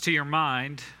to your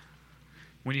mind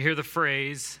when you hear the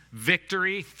phrase,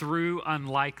 victory through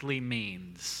unlikely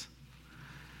means?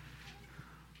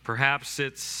 Perhaps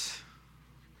it's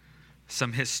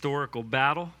some historical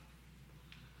battle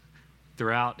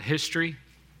throughout history.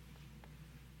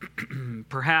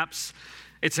 Perhaps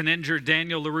it's an injured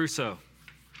Daniel LaRusso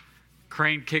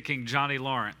crane-kicking Johnny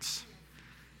Lawrence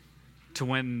to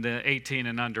win the 18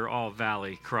 and under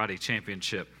All-Valley Karate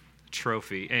Championship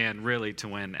trophy, and really to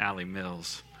win Allie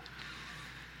Mills.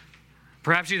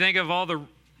 Perhaps you think of all the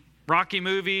Rocky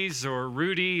movies or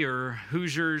Rudy or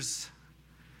Hoosiers.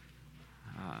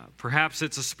 Perhaps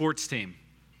it's a sports team.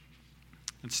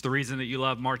 It's the reason that you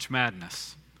love March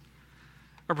Madness.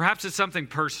 Or perhaps it's something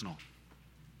personal.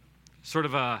 Sort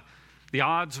of the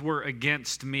odds were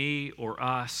against me or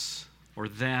us or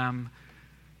them,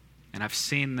 and I've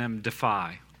seen them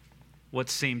defy what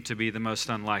seemed to be the most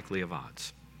unlikely of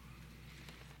odds.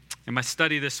 In my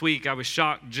study this week, I was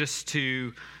shocked just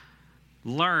to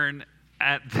learn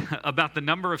about the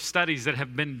number of studies that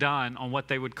have been done on what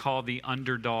they would call the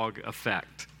underdog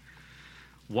effect.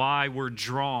 Why we're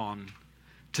drawn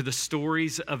to the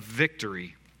stories of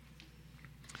victory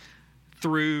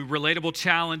through relatable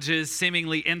challenges,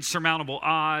 seemingly insurmountable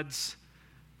odds,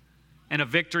 and a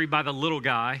victory by the little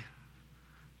guy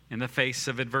in the face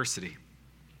of adversity.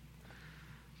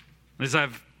 As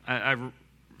I've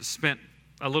spent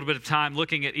a little bit of time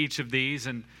looking at each of these,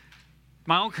 and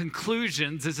my own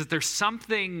conclusions is that there's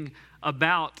something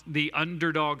about the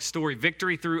underdog story,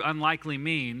 victory through unlikely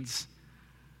means,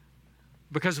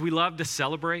 because we love to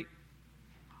celebrate,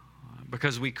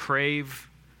 because we crave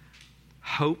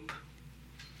hope.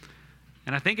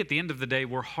 And I think at the end of the day,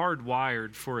 we're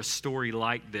hardwired for a story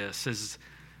like this. As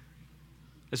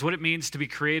what it means to be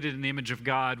created in the image of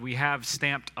God, we have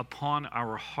stamped upon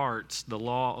our hearts the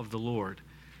law of the Lord.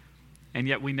 And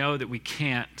yet we know that we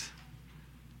can't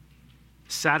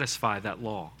satisfy that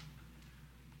law.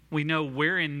 We know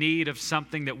we're in need of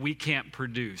something that we can't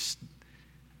produce.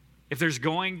 If there's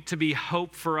going to be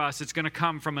hope for us, it's going to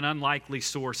come from an unlikely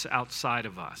source outside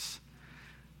of us.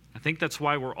 I think that's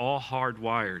why we're all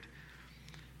hardwired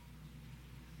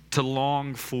to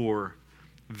long for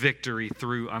victory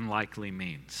through unlikely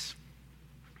means.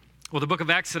 Well, the book of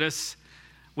Exodus,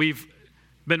 we've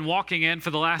been walking in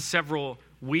for the last several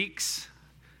weeks.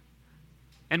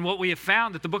 And what we have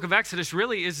found that the book of Exodus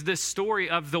really is this story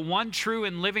of the one true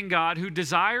and living God who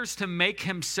desires to make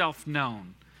himself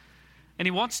known. And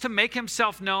he wants to make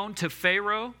himself known to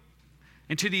Pharaoh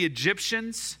and to the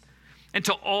Egyptians and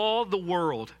to all the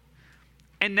world.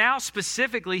 And now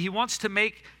specifically, he wants to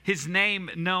make his name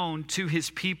known to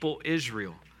his people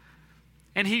Israel.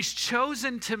 And he's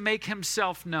chosen to make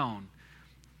himself known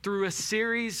through a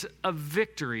series of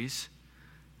victories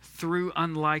through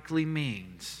unlikely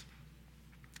means.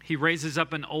 He raises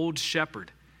up an old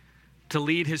shepherd to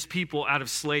lead his people out of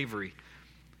slavery.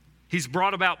 He's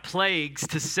brought about plagues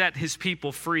to set his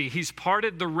people free. He's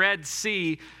parted the Red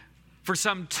Sea for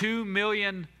some 2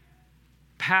 million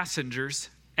passengers,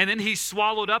 and then he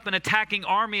swallowed up an attacking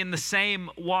army in the same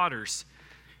waters.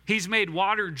 He's made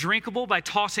water drinkable by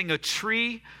tossing a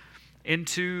tree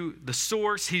into the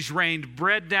source. He's rained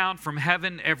bread down from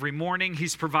heaven every morning.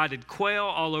 He's provided quail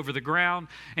all over the ground,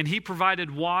 and he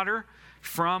provided water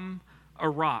from a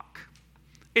rock.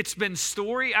 It's been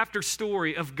story after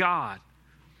story of God,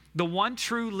 the one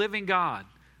true living God,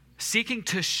 seeking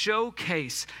to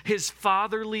showcase his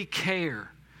fatherly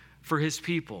care for his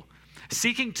people,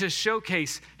 seeking to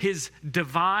showcase his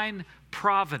divine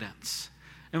providence.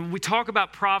 And when we talk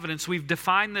about providence, we've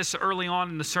defined this early on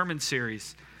in the sermon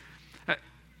series.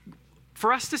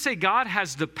 For us to say God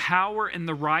has the power and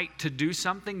the right to do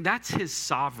something, that's his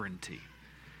sovereignty.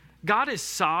 God is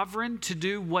sovereign to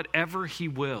do whatever he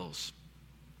wills.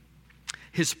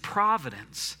 His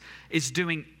providence is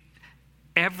doing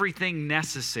everything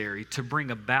necessary to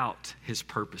bring about his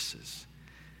purposes.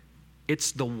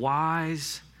 It's the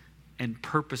wise and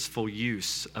purposeful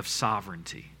use of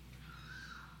sovereignty.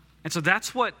 And so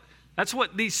that's what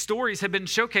these stories have been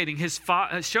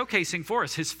showcasing for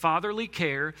us. His fatherly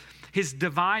care, his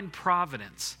divine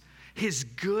providence, his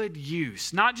good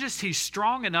use. Not just he's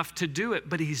strong enough to do it,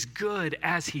 but he's good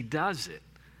as he does it.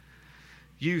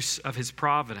 Use of his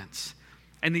providence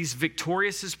and these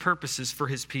victorious purposes for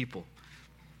his people.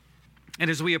 And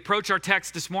as we approach our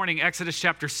text this morning, Exodus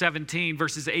chapter 17,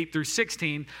 verses 8 through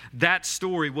 16, that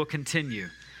story will continue.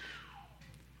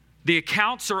 The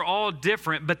accounts are all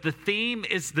different, but the theme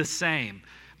is the same.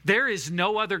 There is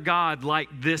no other God like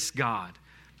this God.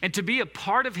 And to be a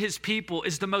part of his people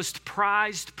is the most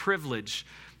prized privilege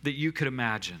that you could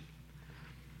imagine.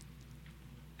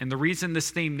 And the reason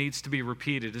this theme needs to be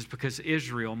repeated is because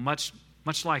Israel, much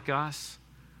like us,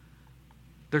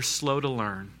 they're slow to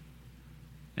learn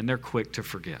and they're quick to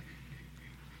forget.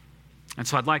 And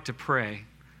so I'd like to pray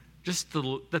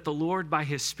that the Lord by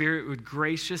His Spirit would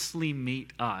graciously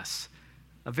meet us,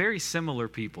 a very similar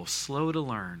people, slow to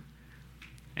learn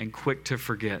and quick to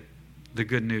forget the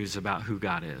good news about who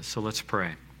God is. So let's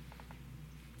pray.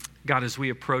 God, as we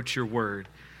approach your word,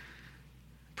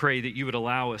 pray that you would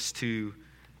allow us to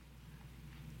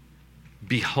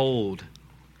behold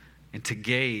and to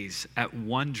gaze at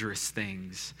wondrous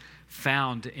things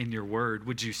found in your word.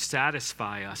 Would you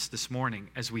satisfy us this morning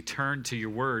as we turn to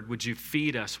your word? Would you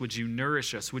feed us? Would you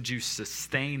nourish us? Would you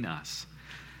sustain us?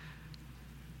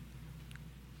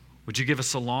 Would you give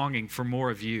us a longing for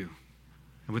more of you?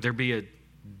 And would there be a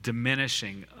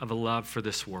diminishing of a love for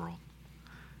this world?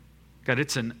 God,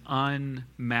 it's an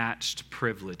unmatched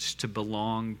privilege to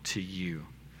belong to you,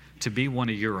 to be one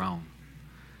of your own.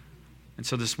 And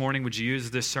so this morning, would you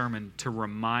use this sermon to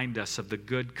remind us of the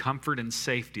good comfort and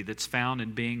safety that's found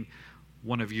in being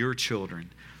one of your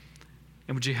children?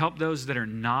 And would you help those that are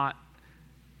not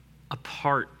a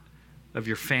part of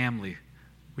your family?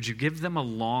 Would you give them a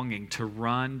longing to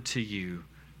run to you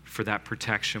for that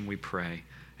protection, we pray?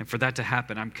 And for that to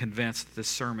happen, I'm convinced that this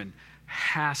sermon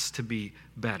has to be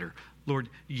better. Lord,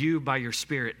 you, by your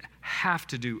Spirit, have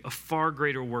to do a far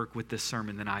greater work with this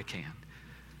sermon than I can.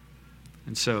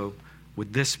 And so,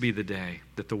 would this be the day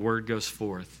that the word goes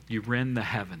forth, you rend the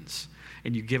heavens,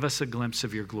 and you give us a glimpse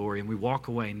of your glory, and we walk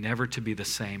away never to be the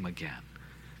same again.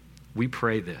 We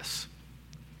pray this.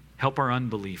 Help our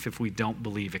unbelief if we don't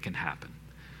believe it can happen.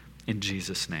 In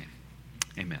Jesus' name,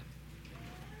 amen.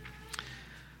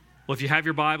 Well, if you have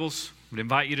your Bibles, I would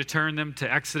invite you to turn them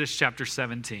to Exodus chapter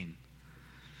 17.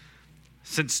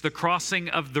 Since the crossing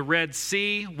of the Red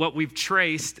Sea, what we've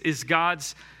traced is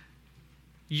God's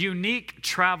unique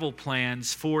travel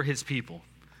plans for his people.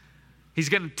 He's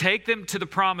going to take them to the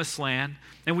promised land,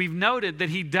 and we've noted that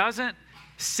he doesn't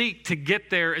seek to get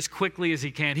there as quickly as he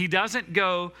can. He doesn't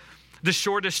go the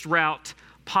shortest route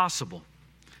possible.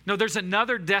 No, there's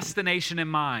another destination in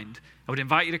mind. I would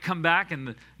invite you to come back in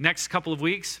the next couple of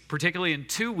weeks, particularly in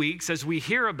 2 weeks, as we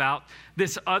hear about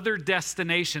this other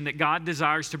destination that God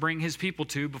desires to bring his people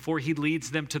to before he leads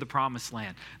them to the promised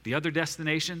land. The other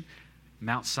destination,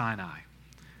 Mount Sinai,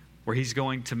 where he's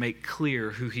going to make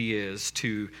clear who he is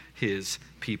to his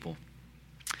people.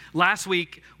 Last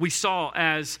week, we saw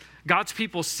as God's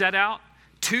people set out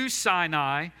to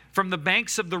Sinai from the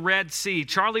banks of the Red Sea,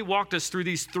 Charlie walked us through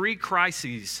these 3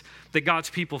 crises that God's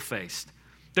people faced.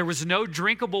 There was no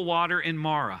drinkable water in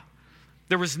Marah.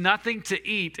 There was nothing to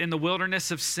eat in the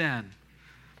wilderness of Sin.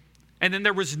 And then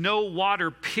there was no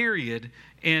water, period,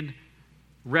 in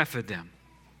Rephidim.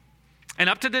 And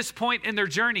up to this point in their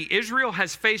journey, Israel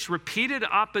has faced repeated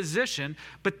opposition,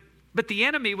 but the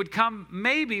enemy would come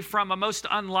maybe from a most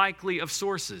unlikely of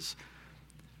sources.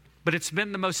 But it's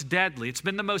been the most deadly, it's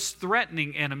been the most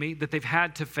threatening enemy that they've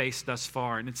had to face thus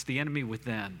far, and it's the enemy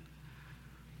within,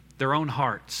 their own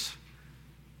hearts,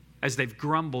 as they've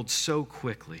grumbled so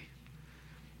quickly.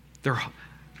 Their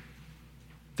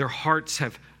hearts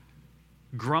have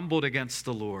grumbled against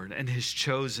the Lord and his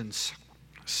chosen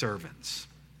servants.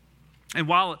 And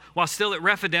while still at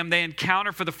Rephidim, they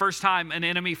encounter for the first time an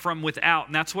enemy from without,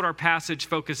 and that's what our passage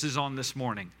focuses on this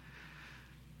morning.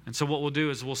 And so what we'll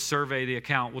do is we'll survey the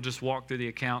account. We'll just walk through the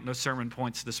account. No sermon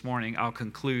points this morning. I'll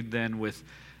conclude then with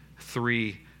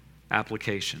 3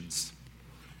 applications.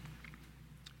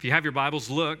 If you have your Bibles,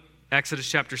 look, Exodus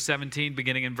chapter 17,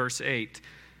 beginning in verse 8.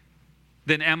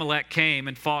 Then Amalek came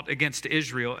and fought against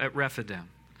Israel at Rephidim.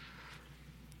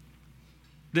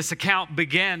 This account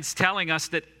begins telling us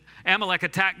that Amalek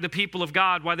attacked the people of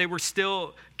God while they were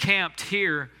still camped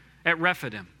here at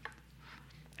Rephidim.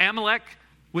 Amalek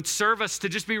would serve us to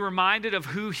just be reminded of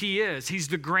who he is. He's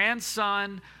the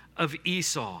grandson of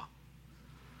Esau.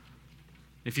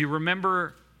 If you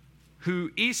remember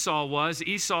who Esau was,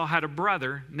 Esau had a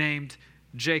brother named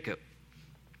Jacob.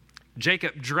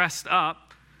 Jacob dressed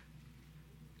up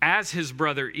as his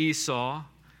brother Esau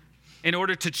in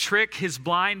order to trick his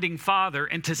blinding father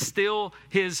and to steal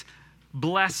his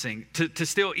blessing, to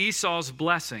steal Esau's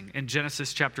blessing in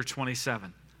Genesis chapter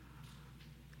 27.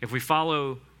 If we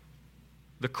follow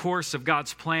the course of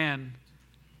God's plan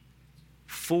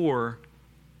for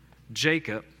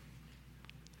Jacob,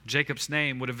 Jacob's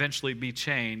name would eventually be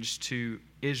changed to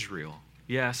Israel.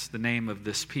 Yes, the name of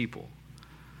this people.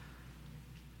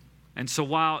 And so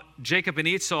while Jacob and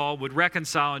Esau would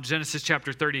reconcile in Genesis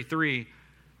chapter 33,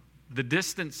 the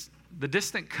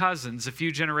distant cousins a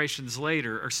few generations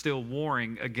later are still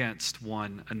warring against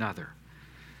one another.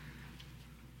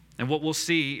 And what we'll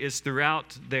see is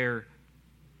throughout their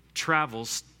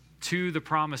travels to the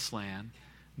promised land,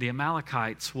 the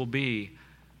Amalekites will be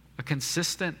a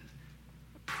consistent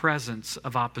presence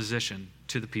of opposition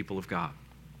to the people of God.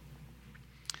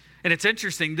 And it's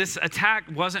interesting, this attack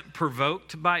wasn't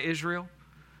provoked by Israel.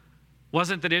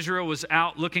 Wasn't that Israel was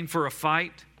out looking for a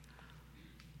fight.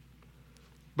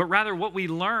 But rather what we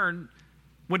learn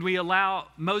when we allow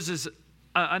Moses,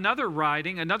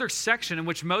 another section in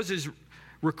which Moses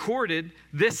recorded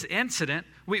this incident,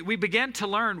 we begin to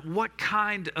learn what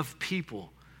kind of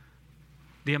people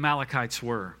the Amalekites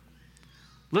were.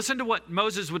 Listen to what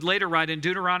Moses would later write in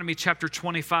Deuteronomy chapter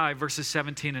 25, verses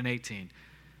 17 and 18.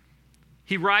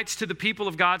 He writes to the people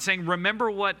of God saying,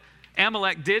 remember what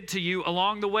Amalek did to you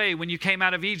along the way when you came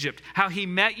out of Egypt, how he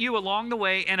met you along the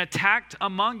way and attacked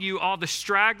among you all the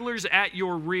stragglers at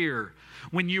your rear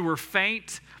when you were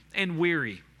faint and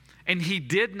weary, and he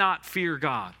did not fear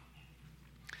God.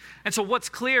 And so what's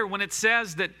clear when it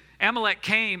says that Amalek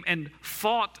came and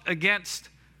fought against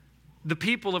the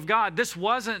people of God, this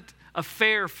wasn't a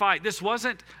fair fight. This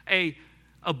wasn't a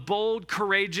bold,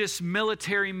 courageous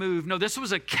military move. No, this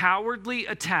was a cowardly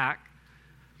attack.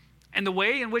 And the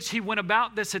way in which he went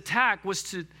about this attack was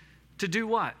to do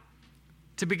what?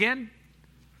 To begin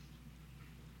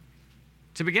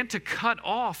to cut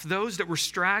off those that were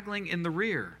straggling in the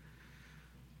rear.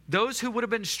 Those who would have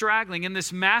been straggling in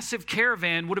this massive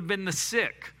caravan would have been the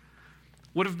sick,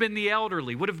 would have been the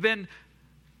elderly, would have been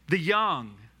the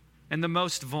young and the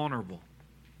most vulnerable.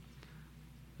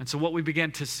 And so what we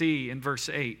begin to see in verse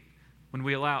 8, when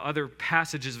we allow other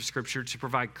passages of Scripture to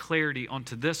provide clarity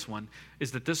onto this one,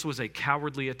 is that this was a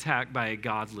cowardly attack by a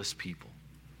godless people.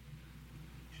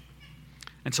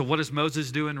 And so what does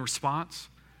Moses do in response?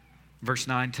 Verse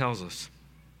 9 tells us.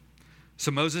 So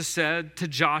Moses said to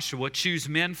Joshua, choose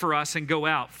men for us and go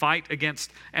out, fight against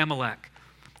Amalek.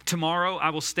 Tomorrow I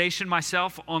will station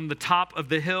myself on the top of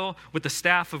the hill with the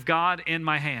staff of God in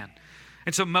my hand.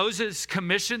 And so Moses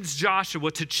commissions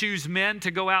Joshua to choose men to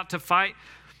go out to fight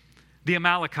the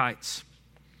Amalekites,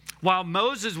 while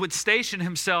Moses would station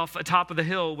himself atop of the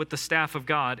hill with the staff of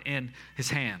God in his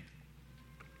hand.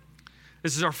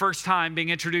 This is our first time being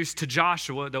introduced to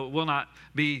Joshua, though it will not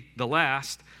be the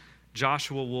last.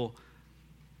 Joshua will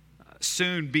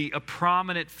soon be a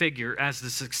prominent figure as the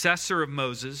successor of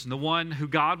Moses, and the one who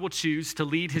God will choose to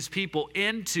lead his people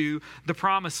into the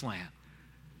promised land.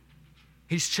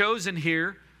 He's chosen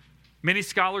here. Many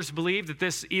scholars believe that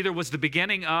this either was the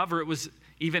beginning of, or it was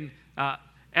even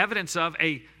evidence of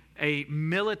a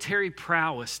military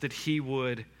prowess that he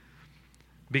would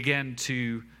begin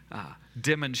to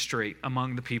demonstrate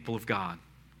among the people of God.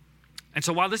 And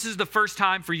so while this is the first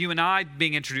time for you and I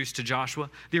being introduced to Joshua,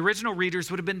 the original readers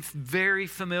would have been very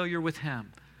familiar with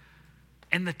him.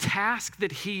 And the task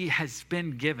that he has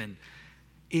been given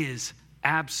is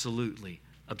absolutely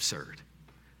absurd.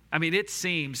 I mean, it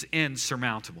seems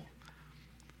insurmountable.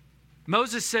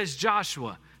 Moses says,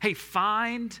 Joshua, hey,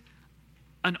 find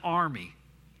an army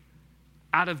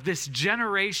out of this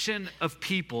generation of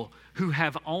people who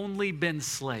have only been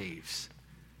slaves.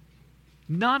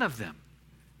 None of them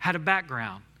had a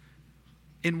background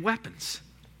in weapons.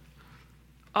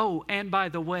 Oh, and by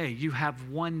the way, you have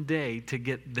one day to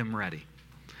get them ready.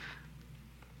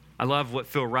 I love what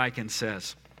Phil Ryken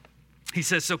says. He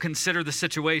says, so consider the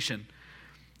situation.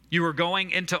 You are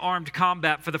going into armed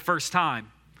combat for the first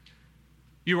time.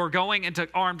 You are going into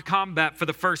armed combat for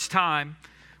the first time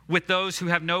with those who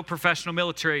have no professional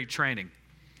military training.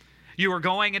 You are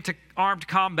going into armed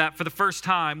combat for the first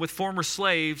time with former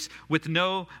slaves with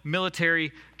no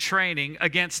military training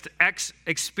against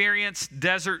experienced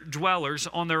desert dwellers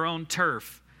on their own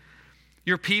turf.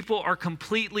 Your people are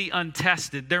completely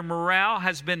untested. Their morale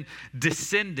has been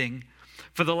descending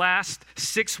for the last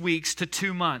 6 weeks to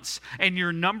 2 months. And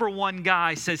your number one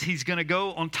guy says he's going to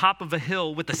go on top of a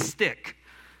hill with a stick.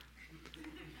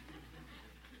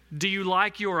 Do you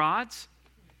like your odds?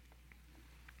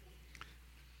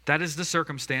 That is the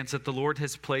circumstance that the Lord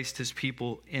has placed his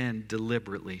people in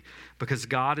deliberately, because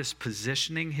God is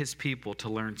positioning his people to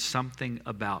learn something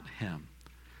about him.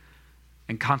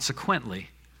 And consequently,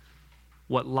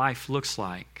 what life looks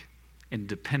like in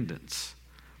dependence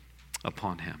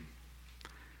upon him.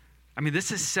 I mean,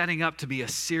 this is setting up to be a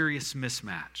serious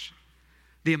mismatch.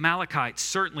 The Amalekites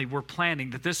certainly were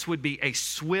planning that this would be a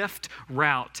swift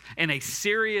rout and a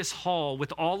serious haul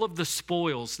with all of the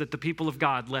spoils that the people of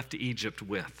God left Egypt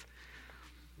with.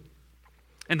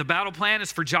 And the battle plan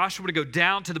is for Joshua to go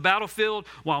down to the battlefield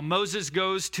while Moses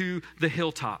goes to the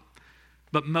hilltop.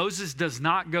 But Moses does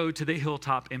not go to the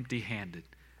hilltop empty-handed.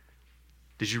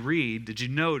 Did you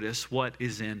notice what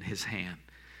is in his hand?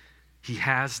 he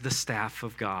has the staff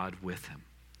of God with him.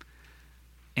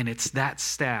 And it's that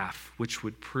staff which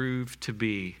would prove to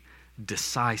be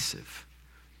decisive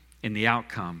in the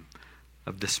outcome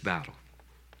of this battle.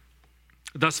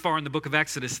 Thus far in the book of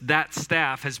Exodus, that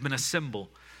staff has been a symbol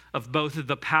of both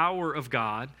the power of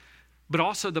God, but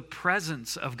also the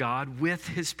presence of God with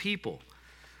his people.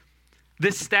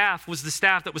 This staff was the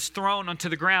staff that was thrown onto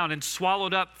the ground and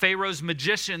swallowed up Pharaoh's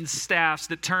magicians' staffs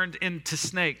that turned into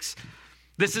snakes.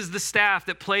 This is the staff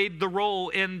that played the role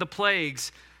in the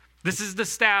plagues. This is the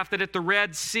staff that at the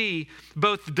Red Sea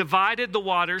both divided the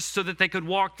waters so that they could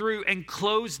walk through and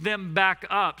closed them back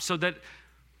up so that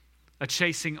a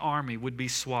chasing army would be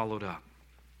swallowed up.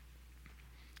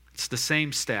 It's the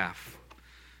same staff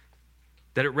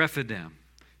that at Rephidim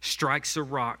strikes a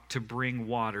rock to bring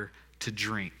water to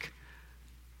drink.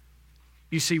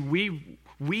 You see,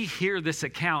 we hear this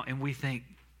account and we think,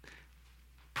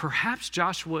 perhaps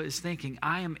Joshua is thinking,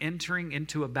 I am entering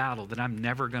into a battle that I'm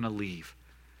never going to leave,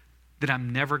 that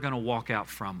I'm never going to walk out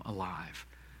from alive.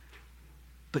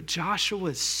 But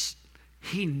Joshua,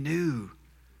 he knew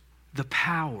the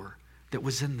power that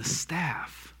was in the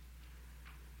staff.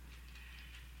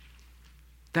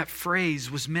 That phrase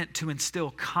was meant to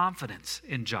instill confidence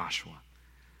in Joshua.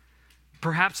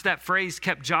 Perhaps that phrase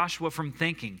kept Joshua from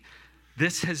thinking,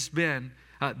 this is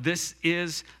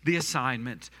the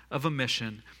assignment of a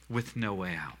mission with no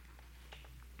way out.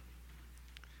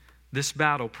 This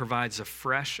battle provides a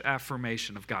fresh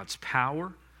affirmation of God's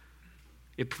power.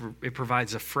 It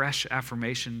provides a fresh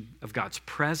affirmation of God's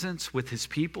presence with his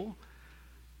people.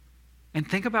 And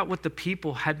think about what the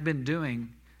people had been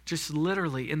doing just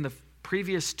literally in the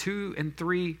previous 2 and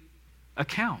 3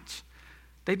 accounts.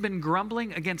 They've been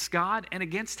grumbling against God and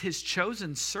against his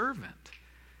chosen servant.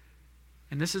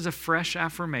 And this is a fresh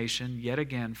affirmation, yet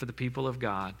again, for the people of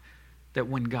God, that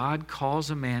when God calls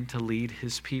a man to lead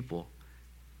his people,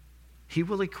 he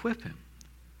will equip him.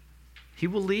 He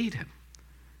will lead him.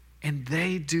 And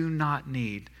they do not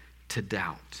need to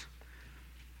doubt.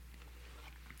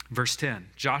 Verse 10,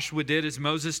 Joshua did as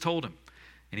Moses told him,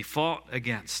 and he fought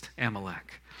against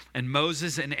Amalek. And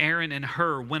Moses and Aaron and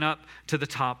Hur went up to the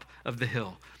top of the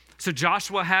hill. So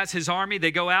Joshua has his army.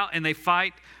 They go out and they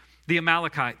fight the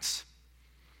Amalekites.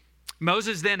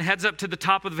 Moses then heads up to the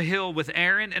top of the hill with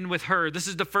Aaron and with Hur. This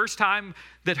is the first time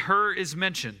that Hur is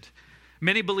mentioned.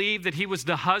 Many believe that he was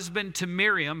the husband to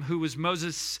Miriam, who was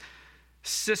Moses'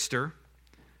 sister.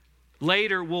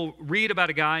 Later, we'll read about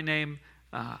a guy named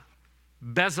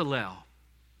Bezalel.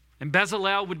 And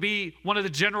Bezalel would be one of the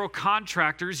general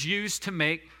contractors used to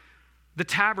make the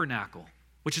tabernacle,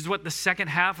 which is what the second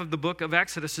half of the book of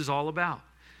Exodus is all about.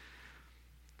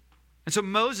 And so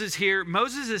Moses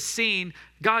is seen,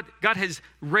 God has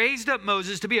raised up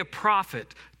Moses to be a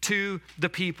prophet to the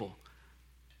people.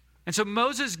 And so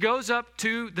Moses goes up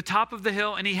to the top of the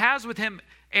hill and he has with him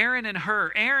Aaron and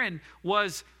Hur. Aaron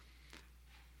was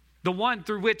the one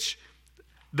through which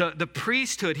the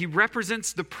priesthood, he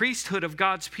represents the priesthood of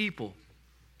God's people.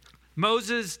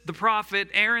 Moses, the prophet,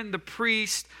 Aaron, the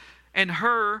priest, and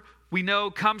Hur, we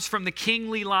know, comes from the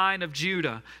kingly line of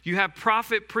Judah. You have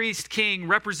prophet, priest, king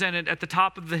represented at the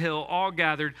top of the hill, all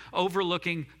gathered,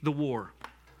 overlooking the war.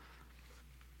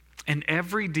 And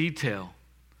every detail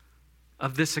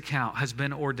of this account has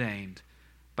been ordained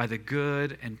by the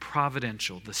good and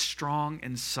providential, the strong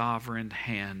and sovereign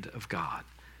hand of God.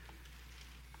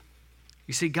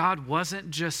 You see, God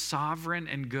wasn't just sovereign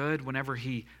and good whenever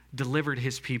he delivered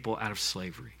his people out of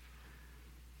slavery.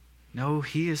 No,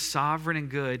 he is sovereign and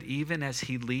good even as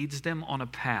he leads them on a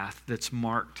path that's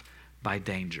marked by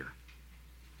danger.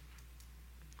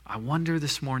 I wonder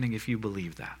this morning if you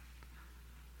believe that.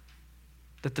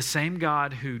 That the same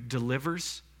God who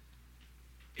delivers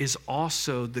is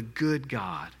also the good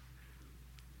God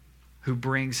who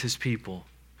brings his people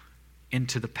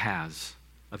into the paths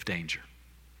of danger.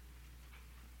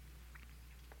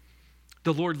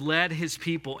 The Lord led his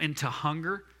people into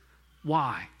hunger.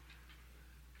 Why?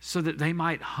 So that they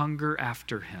might hunger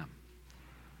after him.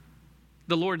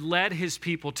 The Lord led his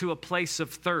people to a place of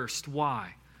thirst.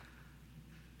 Why?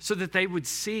 So that they would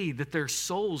see that their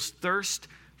souls thirst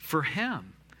for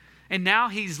him. And now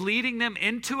he's leading them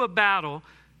into a battle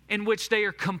in which they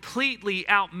are completely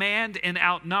outmanned and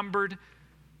outnumbered.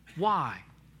 Why?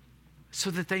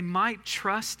 So that they might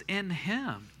trust in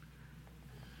him.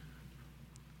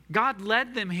 God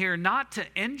led them here not to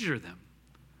injure them.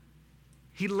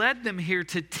 He led them here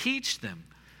to teach them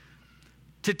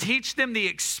the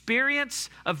experience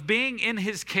of being in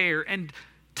his care and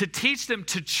to teach them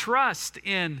to trust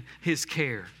in his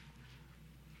care.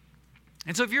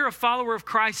 And so if you're a follower of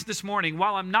Christ this morning,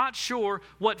 while I'm not sure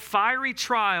what fiery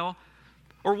trial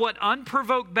or what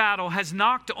unprovoked battle has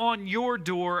knocked on your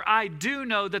door, I do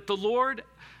know that the Lord,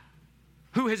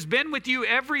 who has been with you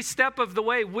every step of the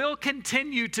way, will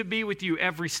continue to be with you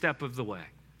every step of the way.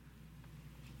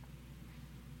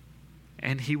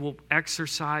 And he will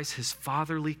exercise his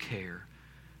fatherly care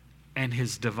and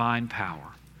his divine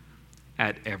power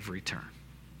at every turn.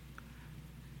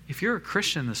 If you're a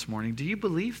Christian this morning, do you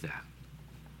believe that?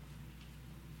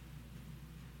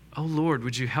 Oh Lord,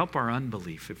 would you help our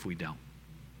unbelief if we don't?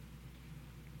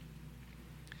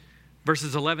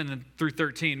 Verses 11 through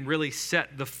 13 really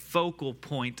set the focal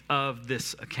point of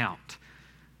this account.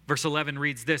 Verse 11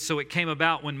 reads this: "So it came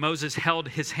about when Moses held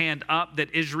his hand up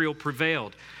that Israel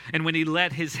prevailed. And when he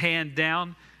let his hand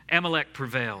down, Amalek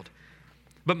prevailed.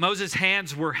 But Moses'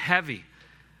 hands were heavy.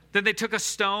 Then they took a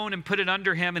stone and put it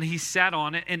under him, and he sat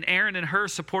on it. And Aaron and Hur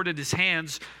supported his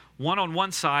hands, one on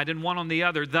one side and one on the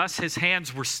other. Thus his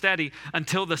hands were steady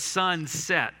until the sun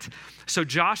set. So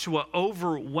Joshua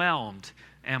overwhelmed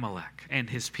Amalek and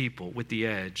his people with the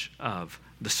edge of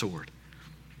the sword."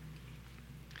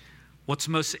 What's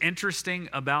most interesting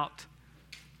about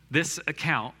this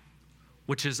account,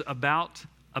 which is about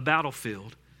a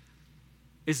battlefield,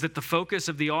 is that the focus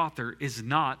of the author is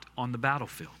not on the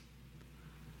battlefield.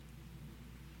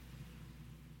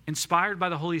 Inspired by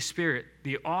the Holy Spirit,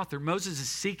 the author, Moses, is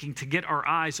seeking to get our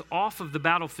eyes off of the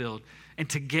battlefield and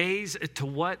to gaze to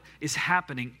what is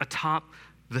happening atop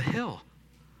the hill.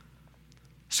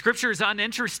 Scripture is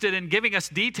uninterested in giving us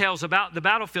details about the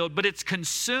battlefield, but it's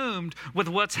consumed with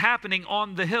what's happening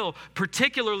on the hill,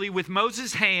 particularly with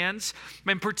Moses' hands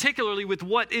and particularly with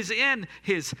what is in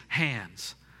his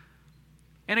hands.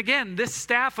 And again, this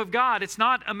staff of God, it's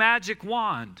not a magic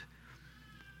wand.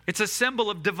 It's a symbol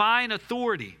of divine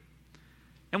authority.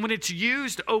 And when it's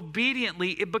used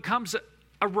obediently, it becomes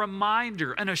a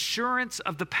reminder, an assurance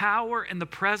of the power and the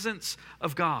presence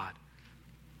of God.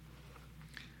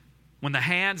 When the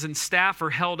hands and staff are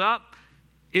held up,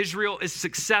 Israel is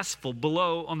successful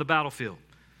below on the battlefield.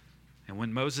 And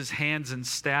when Moses' hands and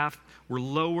staff were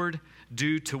lowered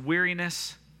due to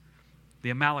weariness, the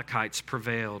Amalekites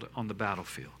prevailed on the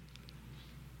battlefield.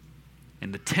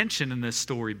 And the tension in this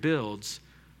story builds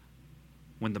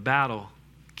when the battle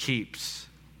keeps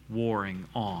warring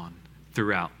on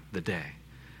throughout the day.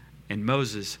 And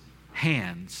Moses'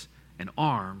 hands and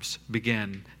arms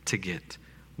begin to get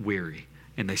weary,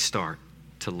 and they start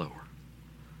to lower.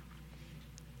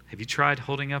 Have you tried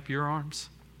holding up your arms?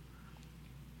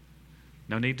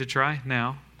 No need to try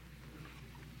now.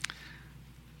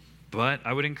 But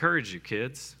I would encourage you,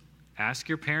 kids, ask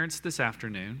your parents this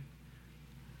afternoon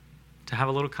to have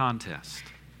a little contest.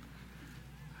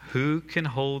 Who can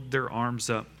hold their arms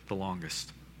up the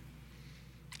longest?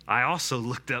 I also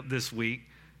looked up this week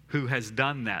who has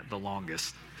done that the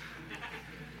longest.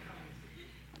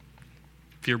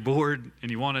 If you're bored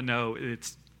and you want to know,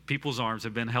 it's people's arms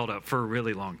have been held up for a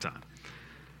really long time.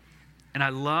 And I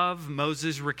love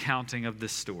Moses' recounting of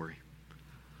this story.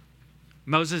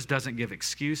 Moses doesn't give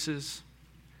excuses.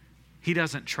 He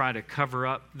doesn't try to cover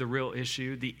up the real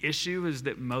issue. The issue is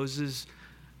that Moses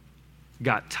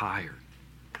got tired.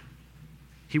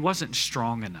 He wasn't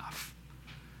strong enough.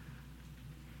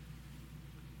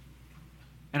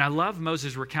 And I love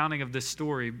Moses' recounting of this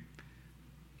story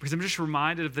because I'm just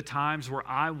reminded of the times where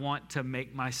I want to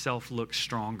make myself look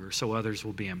stronger so others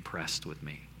will be impressed with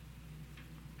me.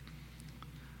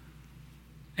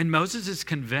 And Moses is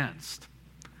convinced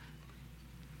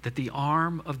that the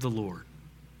arm of the Lord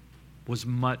was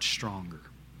much stronger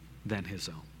than his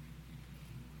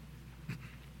own.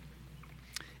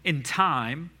 In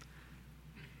time,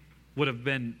 would have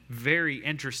been very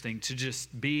interesting to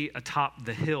just be atop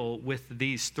the hill with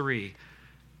these three.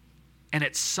 And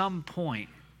at some point,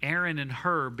 Aaron and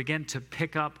Hur began to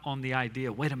pick up on the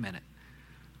idea, wait a minute,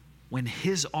 when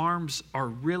his arms are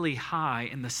really high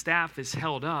and the staff is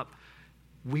held up,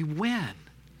 we win.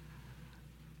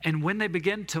 And when they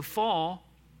begin to fall,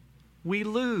 we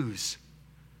lose.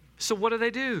 So what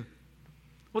do?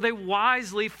 Well, they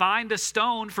wisely find a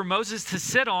stone for Moses to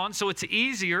sit on so it's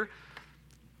easier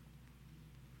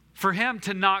for him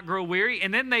to not grow weary.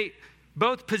 And then they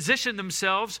both position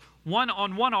themselves, one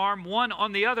on one arm, one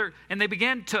on the other, and they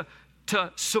began to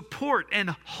support and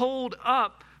hold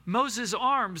up Moses'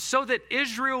 arms so that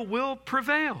Israel will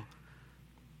prevail.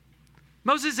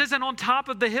 Moses isn't on top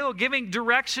of the hill giving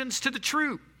directions to the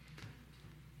troop.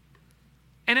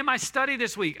 And in my study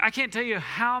this week, I can't tell you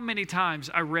how many times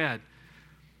I read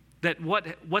that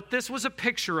what this was a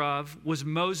picture of was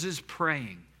Moses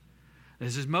praying.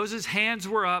 As Moses' hands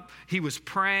were up, he was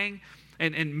praying,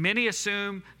 and many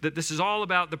assume that this is all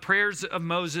about the prayers of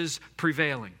Moses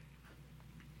prevailing.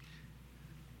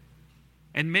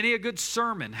 And many a good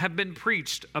sermon have been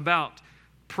preached about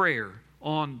prayer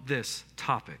on this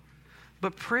topic.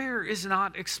 But prayer is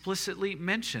not explicitly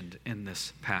mentioned in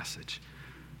this passage.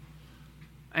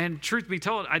 And truth be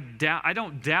told, I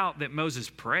don't doubt that Moses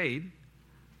prayed.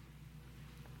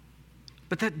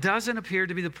 But that doesn't appear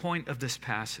to be the point of this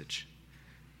passage.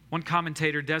 One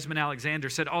commentator, Desmond Alexander,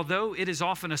 said, although it is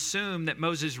often assumed that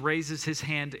Moses raises his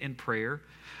hand in prayer,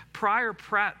 prior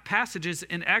passages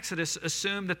in Exodus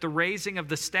assume that the raising of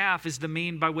the staff is the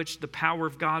mean by which the power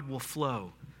of God will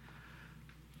flow.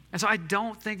 And so I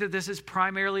don't think that this is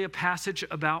primarily a passage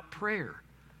about prayer.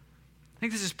 I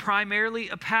think this is primarily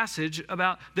a passage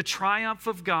about the triumph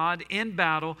of God in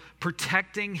battle,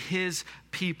 protecting his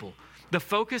people. The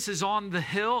focus is on the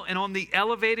hill and on the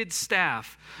elevated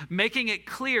staff, making it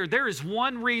clear there is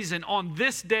one reason on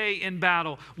this day in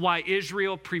battle why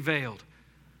Israel prevailed.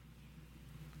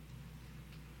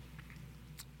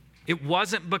 It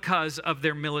wasn't because of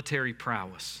their military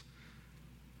prowess.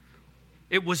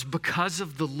 It was because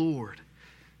of the Lord.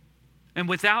 And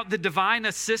without the divine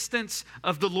assistance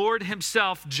of the Lord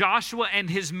himself, Joshua and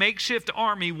his makeshift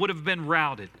army would have been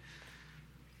routed.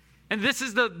 And this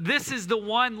is the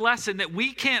one lesson that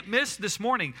we can't miss this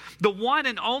morning. The one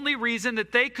and only reason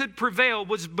that they could prevail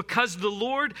was because the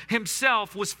Lord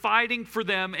himself was fighting for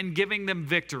them and giving them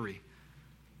victory.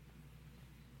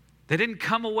 They didn't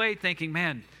come away thinking,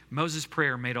 man, Moses'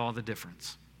 prayer made all the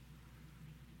difference.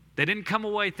 They didn't come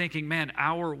away thinking, man,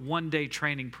 our one-day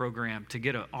training program to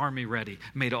get an army ready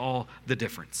made all the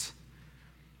difference.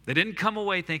 They didn't come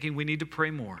away thinking we need to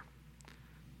pray more.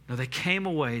 No, they came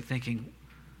away thinking,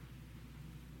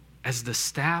 as the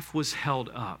staff was held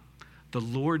up, the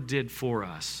Lord did for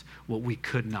us what we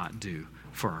could not do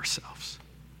for ourselves.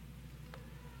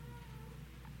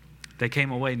 They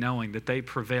came away knowing that they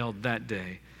prevailed that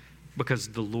day because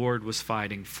the Lord was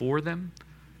fighting for them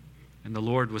and the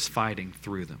Lord was fighting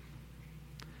through them.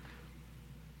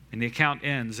 And the account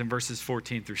ends in verses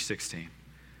 14 through 16.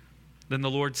 Then the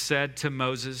Lord said to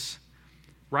Moses,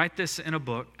 write this in a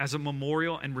book as a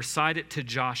memorial and recite it to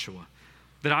Joshua,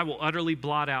 that I will utterly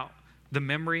blot out the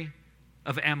memory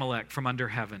of Amalek from under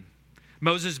heaven.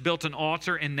 Moses built an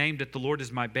altar and named it, the Lord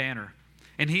is my banner.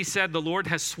 And he said, the Lord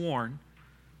has sworn.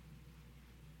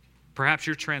 Perhaps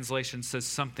your translation says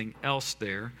something else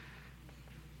there.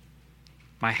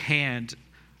 My hand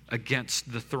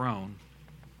against the throne.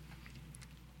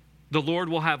 The Lord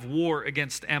will have war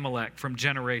against Amalek from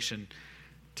generation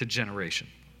to generation.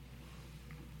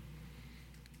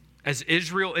 As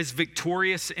Israel is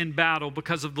victorious in battle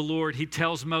because of the Lord, he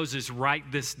tells Moses,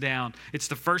 write this down. It's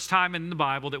the first time in the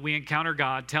Bible that we encounter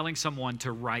God telling someone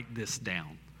to write this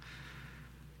down.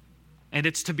 And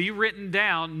it's to be written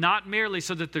down, not merely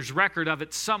so that there's record of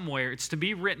it somewhere. It's to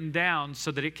be written down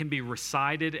so that it can be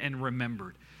recited and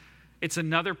remembered. It's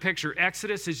another picture.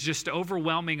 Exodus is just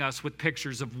overwhelming us with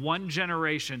pictures of one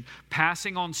generation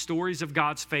passing on stories of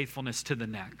God's faithfulness to the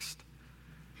next.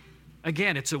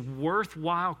 Again, it's a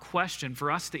worthwhile question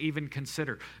for us to even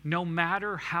consider. No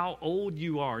matter how old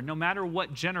you are, no matter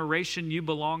what generation you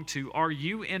belong to, are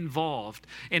you involved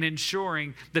in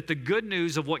ensuring that the good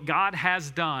news of what God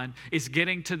has done is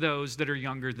getting to those that are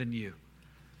younger than you?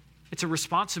 It's a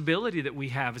responsibility that we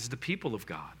have as the people of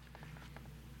God.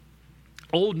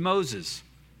 Old Moses,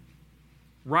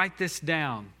 write this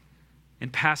down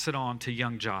and pass it on to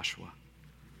young Joshua.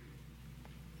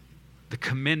 The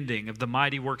commending of the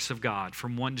mighty works of God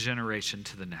from one generation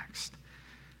to the next.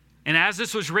 And as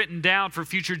this was written down for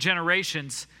future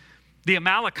generations, the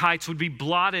Amalekites would be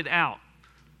blotted out.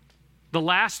 The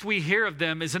last we hear of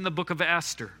them is in the book of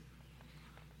Esther.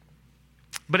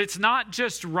 But it's not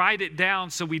just write it down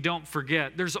so we don't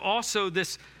forget. There's also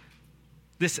this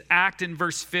act in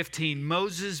verse 15.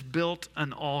 Moses built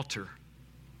an altar.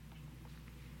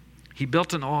 He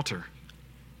built an altar.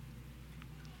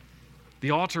 The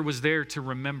altar was there to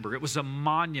remember. It was a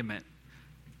monument.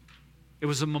 It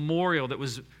was a memorial that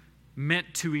was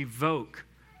meant to evoke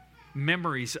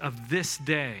memories of this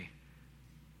day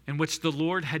in which the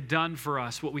Lord had done for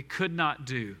us what we could not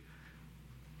do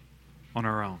on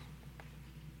our own.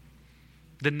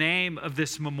 The name of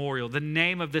this memorial, the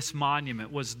name of this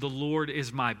monument was "The Lord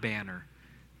is my banner,"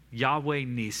 Yahweh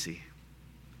Nissi.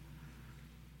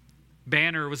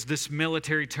 Banner was this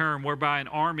military term whereby an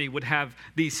army would have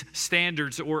these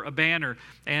standards or a banner.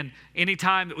 And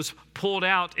anytime it was pulled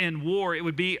out in war, it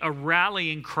would be a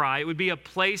rallying cry. It would be a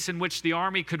place in which the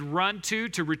army could run to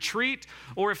retreat.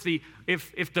 Or if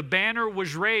the banner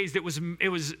was raised, it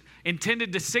was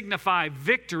intended to signify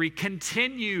victory.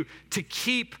 Continue to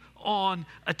keep on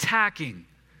attacking.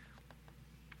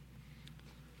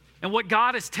 And what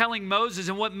God is telling Moses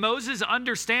and what Moses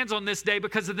understands on this day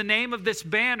because of the name of this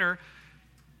banner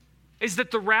is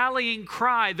that the rallying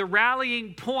cry, the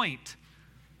rallying point,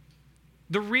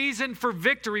 the reason for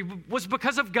victory was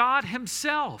because of God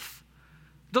himself.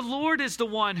 The Lord is the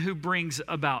one who brings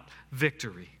about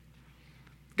victory.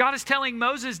 God is telling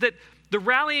Moses that the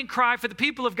rallying cry for the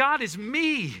people of God is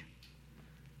me.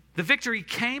 The victory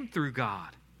came through God.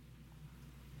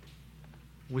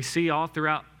 We see all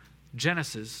throughout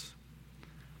Genesis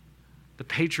the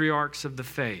patriarchs of the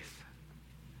faith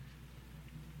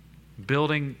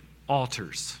building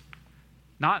altars,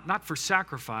 not for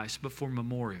sacrifice, but for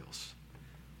memorials,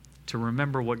 to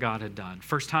remember what God had done.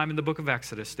 First time in the book of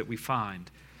Exodus that we find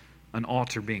an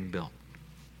altar being built.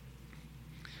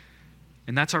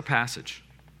 And that's our passage.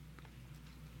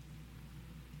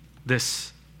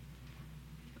 This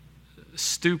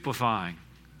stupefying,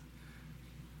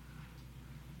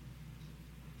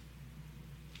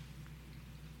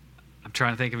 I'm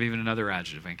trying to think of even another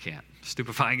adjective, I can't.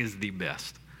 Stupefying is the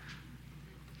best.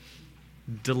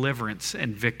 Deliverance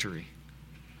and victory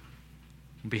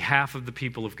on behalf of the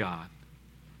people of God.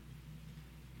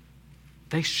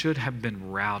 They should have been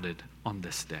routed on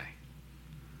this day.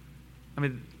 I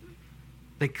mean,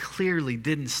 they clearly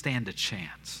didn't stand a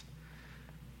chance.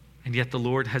 And yet the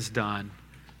Lord has done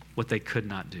what they could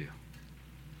not do.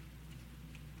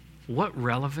 What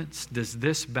relevance does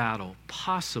this battle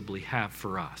possibly have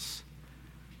for us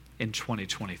in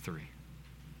 2023?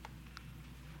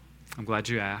 I'm glad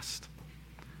you asked.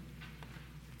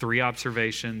 3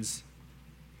 observations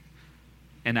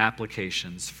and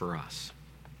applications for us.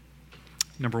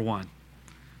 Number 1,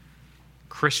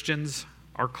 Christians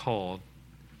are called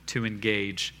to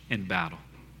engage in battle.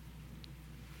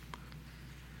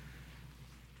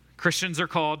 Christians are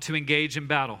called to engage in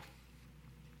battle.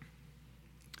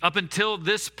 Up until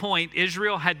this point,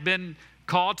 Israel had been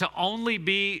called to only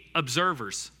be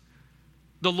observers.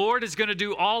 The Lord is going to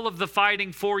do all of the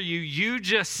fighting for you. You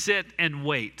just sit and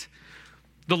wait.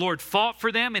 The Lord fought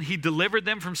for them and he delivered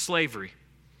them from slavery.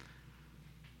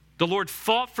 The Lord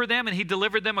fought for them and he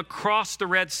delivered them across the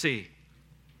Red Sea.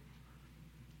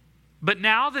 But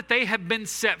now that they have been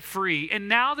set free and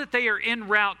now that they are en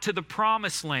route to the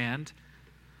promised land,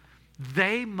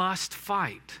 they must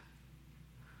fight.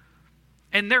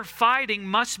 And their fighting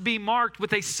must be marked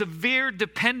with a severe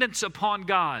dependence upon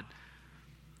God.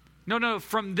 No,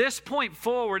 from this point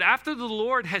forward, after the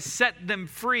Lord has set them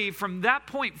free, from that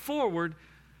point forward,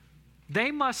 they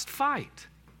must fight.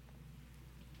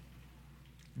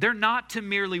 They're not to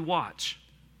merely watch.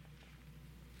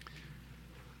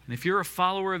 And if you're a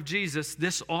follower of Jesus,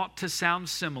 this ought to sound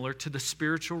similar to the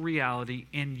spiritual reality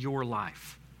in your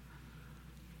life.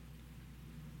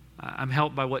 I'm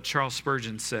helped by what Charles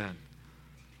Spurgeon said.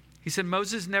 He said,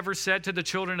 Moses never said to the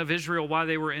children of Israel while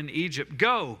they were in Egypt,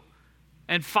 "Go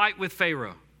and fight with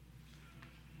Pharaoh."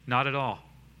 Not at all.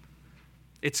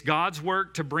 It's God's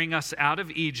work to bring us out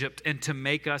of Egypt and to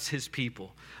make us his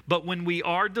people. But when we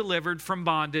are delivered from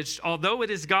bondage, although it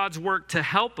is God's work to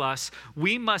help us,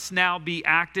 we must now be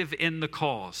active in the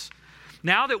cause.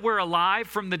 Now that we're alive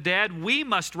from the dead, we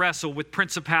must wrestle with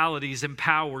principalities and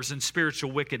powers and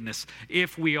spiritual wickedness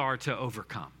if we are to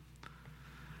overcome.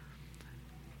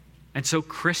 And so,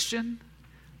 Christian,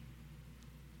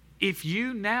 if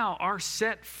you now are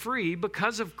set free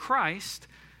because of Christ,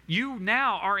 you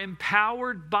now are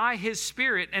empowered by his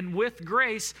Spirit, and with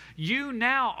grace, you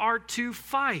now are to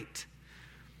fight.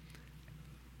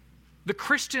 The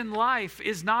Christian life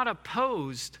is not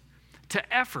opposed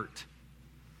to effort.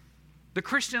 The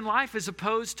Christian life is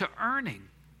opposed to earning.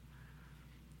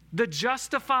 The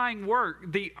justifying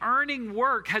work, the earning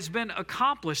work has been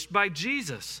accomplished by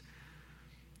Jesus.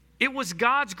 It was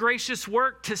God's gracious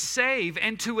work to save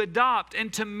and to adopt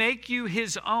and to make you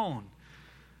his own.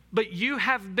 But you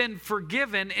have been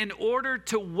forgiven in order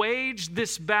to wage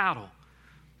this battle.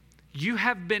 You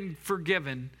have been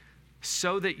forgiven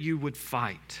so that you would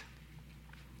fight.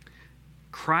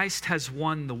 Christ has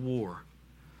won the war.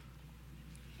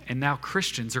 And now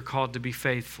Christians are called to be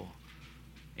faithful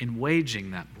in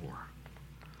waging that war.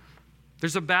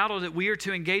 There's a battle that we are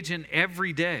to engage in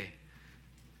every day.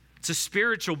 It's a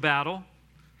spiritual battle.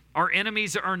 Our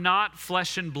enemies are not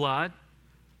flesh and blood.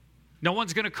 No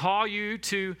one's going to call you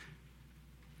to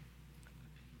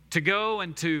go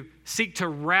and to seek to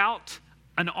rout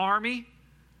an army.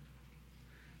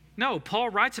 No, Paul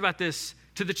writes about this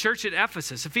to the church at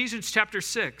Ephesus. Ephesians chapter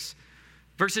 6,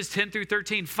 verses 10 through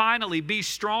 13. Finally, be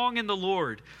strong in the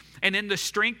Lord and in the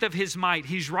strength of his might.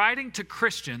 He's writing to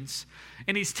Christians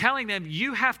and he's telling them,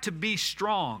 you have to be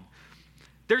strong.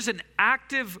 There's an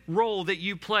active role that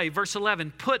you play. Verse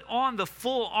 11, put on the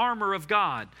full armor of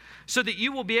God so that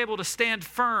you will be able to stand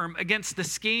firm against the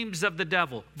schemes of the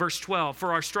devil. Verse 12,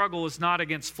 for our struggle is not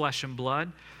against flesh and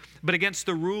blood, but against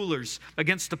the rulers,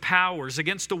 against the powers,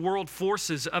 against the world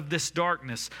forces of this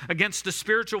darkness, against the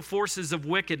spiritual forces of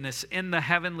wickedness in the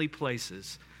heavenly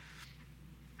places.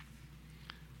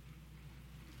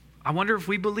 I wonder if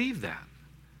we believe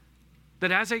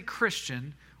that as a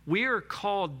Christian, we are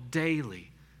called daily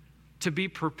to be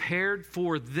prepared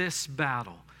for this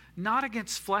battle, not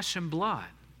against flesh and blood,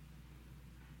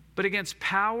 but against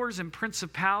powers and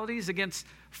principalities, against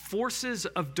forces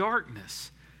of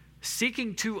darkness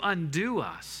seeking to undo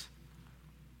us.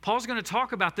 Paul's going to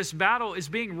talk about this battle is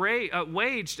being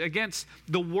waged against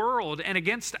the world and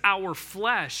against our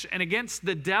flesh and against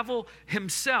the devil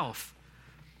himself.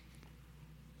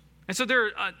 And so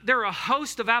there are a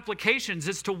host of applications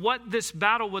as to what this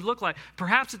battle would look like.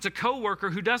 Perhaps it's a coworker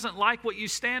who doesn't like what you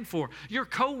stand for. Your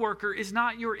coworker is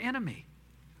not your enemy.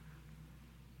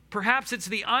 Perhaps it's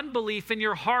the unbelief in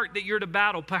your heart that you're to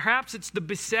battle. Perhaps it's the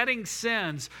besetting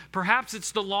sins. Perhaps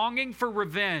it's the longing for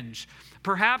revenge.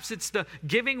 Perhaps it's the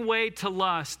giving way to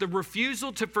lust, the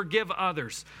refusal to forgive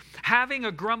others, having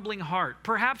a grumbling heart.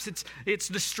 Perhaps it's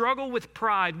the struggle with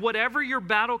pride. Whatever your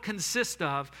battle consists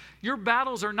of, your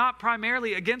battles are not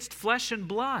primarily against flesh and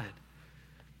blood.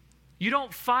 You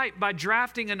don't fight by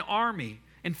drafting an army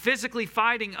and physically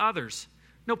fighting others.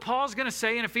 No, Paul's going to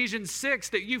say in Ephesians 6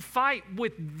 that you fight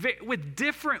with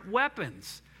different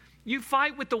weapons. You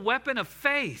fight with the weapon of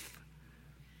faith.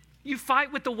 You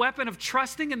fight with the weapon of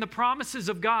trusting in the promises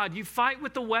of God. You fight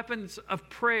with the weapons of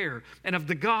prayer and of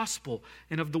the gospel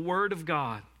and of the word of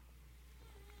God.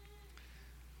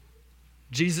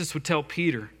 Jesus would tell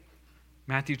Peter,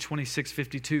 Matthew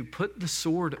 26:52, put the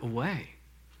sword away.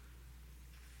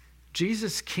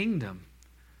 Jesus' kingdom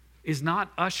is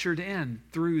not ushered in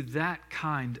through that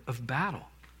kind of battle.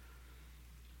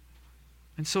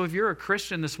 And so if you're a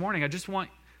Christian this morning,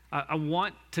 I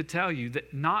want to tell you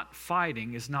that not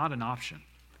fighting is not an option.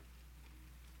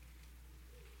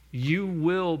 You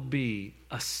will be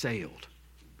assailed.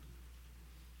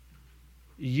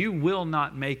 You will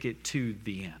not make it to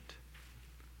the end.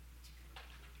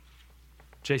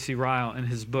 J.C. Ryle, in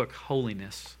his book,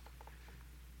 Holiness,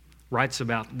 writes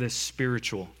about this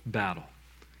spiritual battle.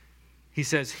 He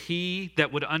says, he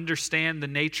that would understand the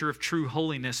nature of true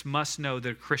holiness must know that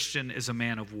a Christian is a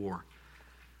man of war.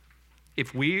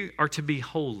 If we are to be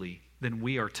holy, then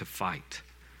we are to fight.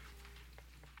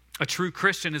 A true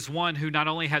Christian is one who not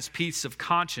only has peace of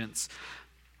conscience,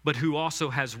 but who also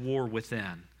has war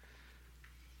within.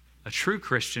 A true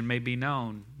Christian may be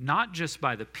known not just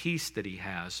by the peace that he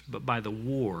has, but by the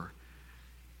war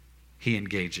he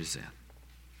engages in.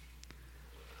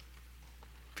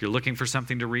 If you're looking for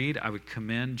something to read, I would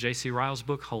commend J.C. Ryle's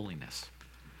book, Holiness,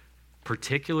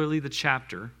 particularly the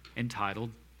chapter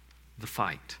entitled The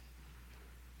Fight.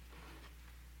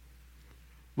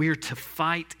 We are to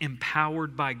fight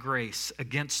empowered by grace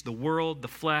against the world, the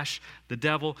flesh, the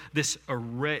devil,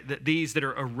 these that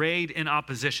are arrayed in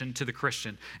opposition to the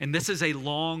Christian. And this is a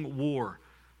long war.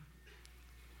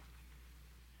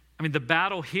 I mean, the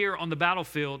battle here on the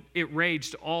battlefield, it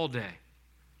raged all day.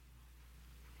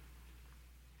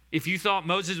 If you thought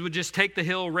Moses would just take the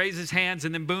hill, raise his hands,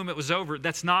 and then boom, it was over,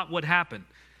 that's not what happened.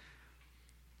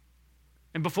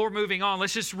 And before moving on,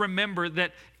 let's just remember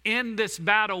that in this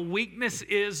battle, weakness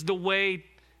is the way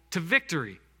to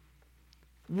victory.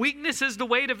 Weakness is the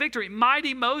way to victory.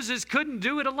 Mighty Moses couldn't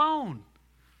do it alone.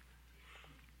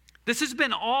 This has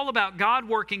been all about God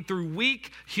working through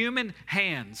weak human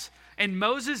hands. And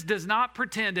Moses does not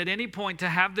pretend at any point to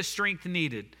have the strength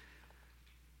needed.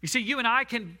 You see, you and I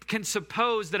can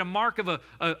suppose that a mark of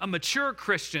a mature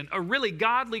Christian, a really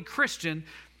godly Christian,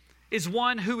 is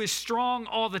one who is strong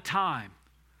all the time.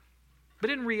 But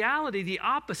in reality, the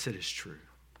opposite is true.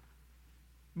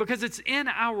 Because it's in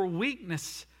our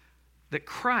weakness that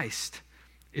Christ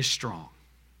is strong.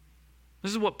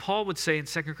 This is what Paul would say in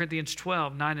 2 Corinthians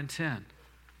 12, 9 and 10.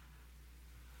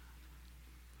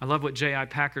 I love what J.I.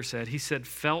 Packer said. He said,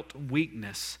 felt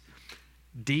weakness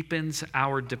deepens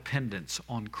our dependence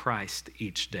on Christ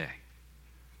each day.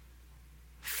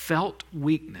 Felt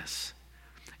weakness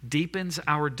deepens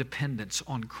our dependence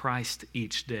on Christ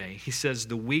each day. He says,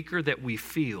 the weaker that we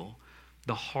feel,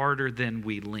 the harder then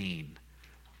we lean.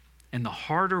 And the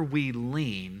harder we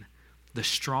lean, the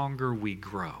stronger we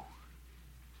grow.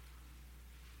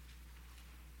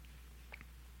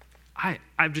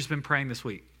 I've just been praying this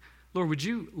week. Lord, would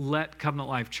you let Covenant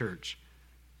Life Church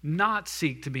not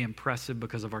seek to be impressive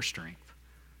because of our strength,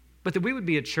 but that we would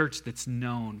be a church that's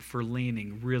known for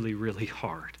leaning really, really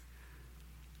hard.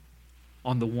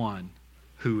 on the one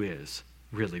who is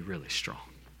really, really strong.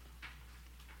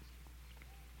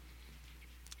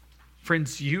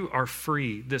 Friends, you are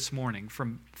free this morning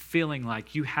from feeling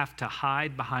like you have to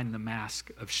hide behind the mask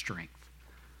of strength.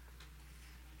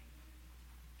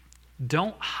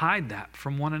 Don't hide that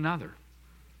from one another.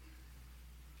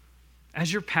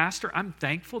 As your pastor, I'm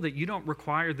thankful that you don't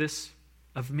require this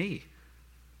of me.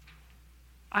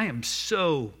 I am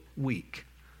so weak.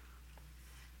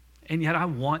 And yet I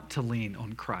want to lean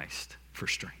on Christ for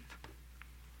strength.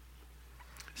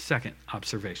 Second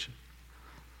observation.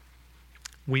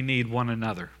 We need one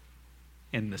another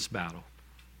in this battle.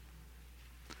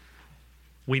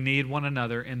 We need one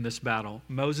another in this battle.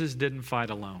 Moses didn't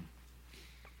fight alone.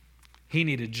 He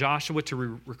needed Joshua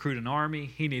to recruit an army.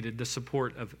 He needed the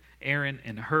support of Aaron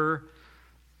and Hur.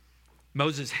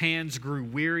 Moses' hands grew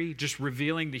weary, just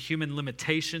revealing the human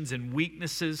limitations and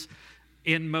weaknesses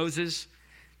in Moses.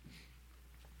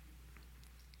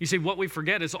 You see, what we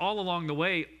forget is all along the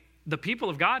way, the people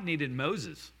of God needed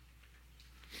Moses.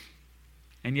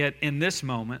 And yet, in this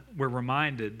moment, we're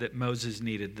reminded that Moses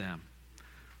needed them.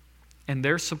 And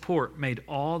their support made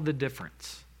all the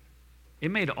difference.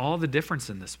 It made all the difference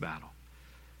in this battle.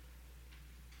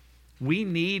 We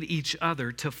need each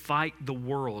other to fight the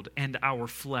world and our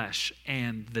flesh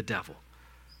and the devil.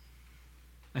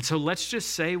 And so let's just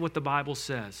say what the Bible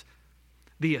says.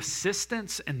 The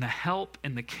assistance and the help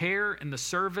and the care and the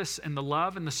service and the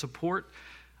love and the support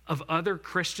of other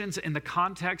Christians in the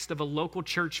context of a local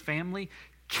church family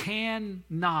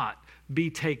cannot be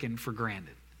taken for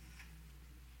granted.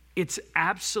 It's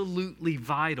absolutely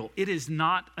vital. It is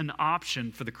not an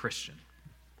option for the Christian.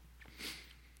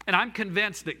 And I'm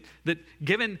convinced that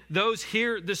given those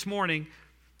here this morning,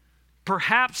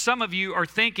 perhaps some of you are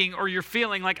thinking or you're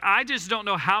feeling like, I just don't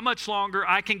know how much longer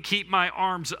I can keep my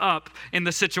arms up in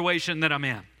the situation that I'm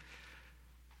in.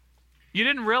 You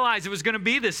didn't realize it was going to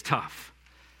be this tough.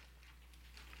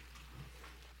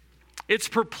 It's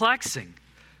perplexing.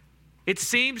 It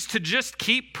seems to just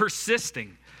keep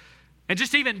persisting. And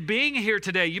just even being here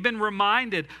today, you've been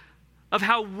reminded of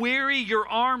how weary your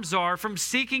arms are from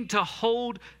seeking to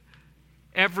hold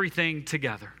everything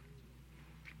together.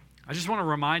 I just want to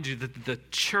remind you that the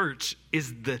church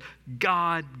is the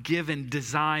God-given,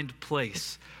 designed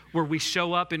place where we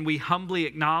show up and we humbly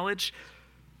acknowledge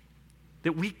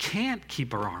that we can't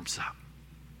keep our arms up.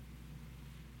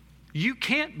 You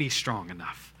can't be strong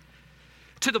enough.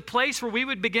 To the place where we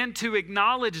would begin to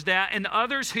acknowledge that, and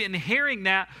others who, in hearing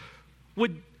that,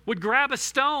 would grab a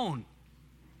stone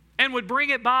and would bring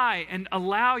it by and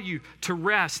allow you to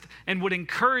rest and would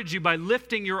encourage you by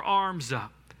lifting your arms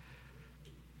up.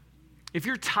 If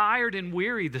you're tired and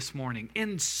weary this morning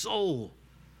in soul,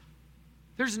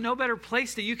 there's no better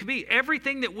place that you could be.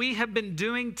 Everything that we have been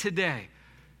doing today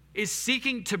is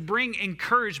seeking to bring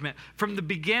encouragement from the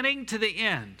beginning to the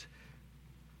end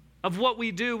of what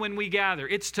we do when we gather.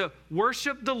 It's to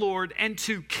worship the Lord and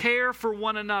to care for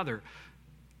one another.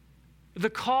 The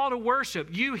call to worship,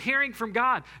 you hearing from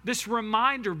God, this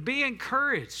reminder, be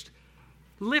encouraged.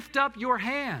 Lift up your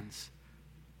hands.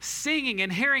 Singing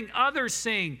and hearing others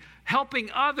sing, helping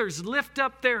others lift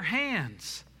up their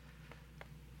hands.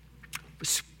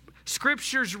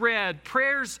 Scriptures read,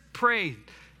 prayers prayed.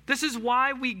 This is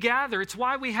why we gather. It's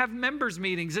why we have members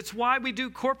meetings. It's why we do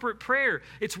corporate prayer.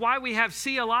 It's why we have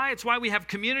CLI. It's why we have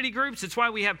community groups. It's why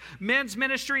we have men's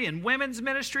ministry and women's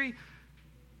ministry.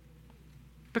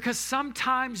 Because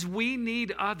sometimes we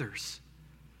need others,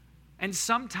 and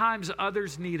sometimes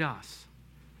others need us.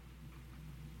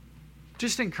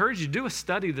 Just encourage you, do a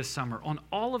study this summer on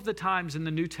all of the times in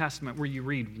the New Testament where you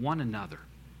read one another.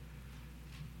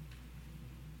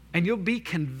 And you'll be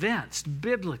convinced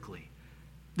biblically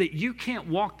that you can't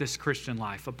walk this Christian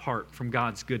life apart from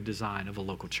God's good design of a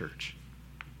local church.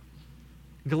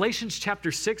 Galatians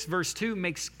chapter 6, verse 2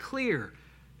 makes clear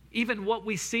even what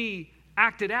we see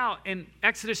acted out in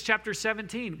Exodus chapter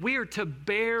 17. We are to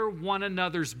bear one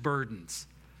another's burdens.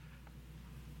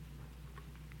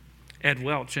 Ed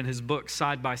Welch, in his book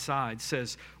Side by Side,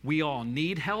 says we all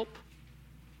need help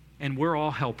and we're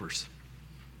all helpers.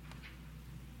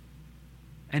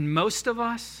 And most of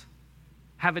us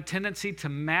have a tendency to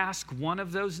mask one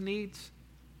of those needs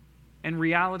and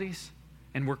realities,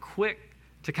 and we're quick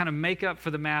to kind of make up for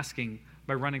the masking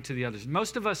by running to the others.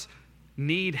 Most of us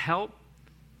need help,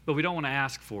 but we don't want to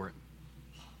ask for it.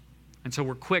 And so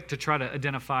we're quick to try to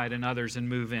identify it in others and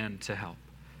move in to help.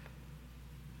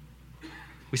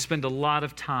 We spend a lot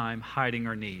of time hiding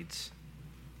our needs.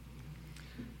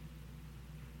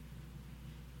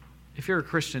 If you're a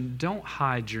Christian, don't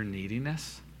hide your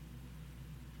neediness.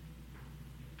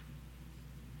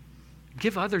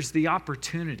 Give others the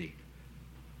opportunity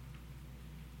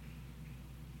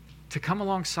to come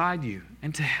alongside you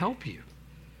and to help you.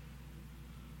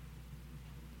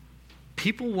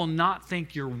 People will not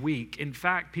think you're weak. In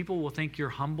fact, people will think you're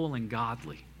humble and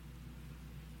godly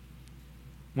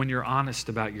when you're honest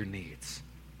about your needs.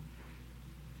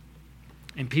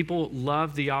 And people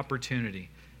love the opportunity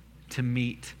to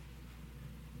meet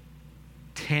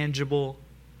tangible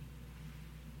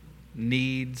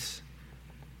needs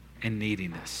and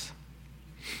neediness.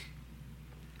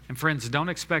 And friends, don't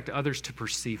expect others to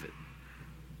perceive it.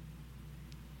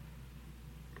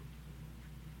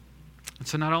 And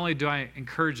so not only do I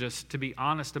encourage us to be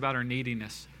honest about our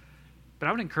neediness, but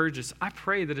I would encourage us, I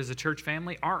pray that as a church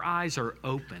family, our eyes are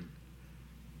open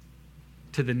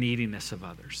to the neediness of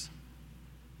others.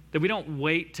 That we don't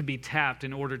wait to be tapped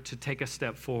in order to take a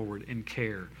step forward in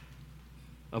care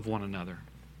of one another.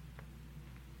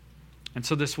 And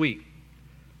so this week,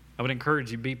 I would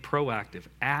encourage you to be proactive.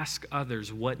 Ask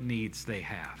others what needs they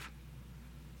have.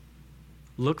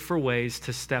 Look for ways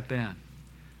to step in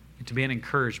and to be an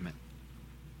encouragement.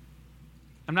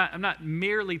 I'm not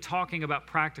merely talking about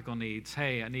practical needs.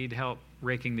 Hey, I need help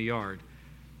raking the yard.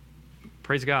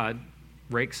 Praise God,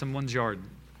 rake someone's yard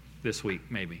this week,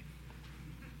 maybe.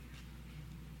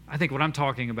 I think what I'm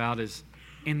talking about is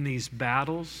in these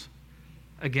battles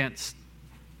against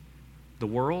the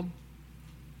world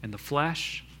and the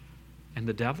flesh and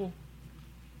the devil,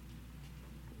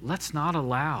 let's not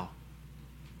allow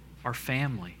our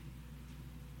family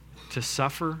to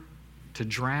suffer, to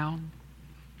drown,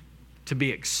 to be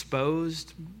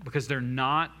exposed because they're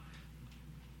not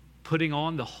putting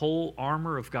on the whole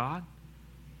armor of God.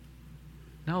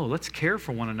 No, let's care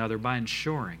for one another by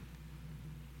ensuring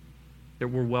that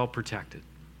we're well protected.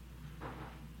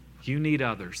 You need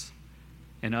others,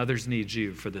 and others need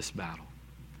you for this battle.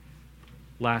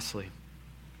 Lastly,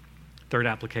 third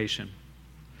application,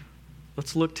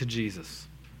 let's look to Jesus,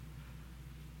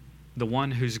 the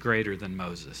one who's greater than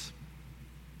Moses.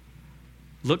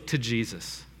 Look to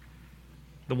Jesus,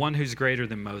 the one who's greater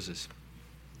than Moses.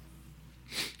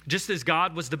 Just as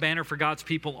God was the banner for God's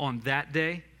people on that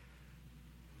day,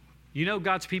 you know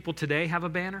God's people today have a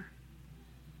banner?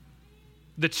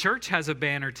 The church has a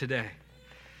banner today.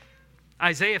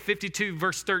 Isaiah 52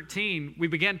 verse 13, we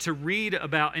began to read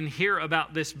about and hear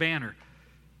about this banner.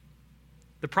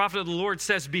 The prophet of the Lord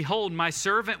says, "Behold, my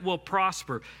servant will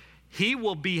prosper. He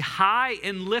will be high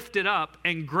and lifted up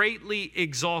and greatly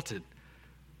exalted."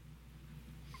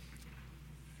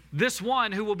 This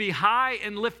one who will be high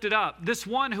and lifted up, this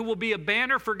one who will be a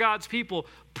banner for God's people,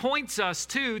 points us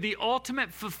to the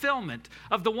ultimate fulfillment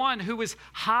of the one who is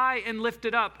high and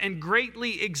lifted up and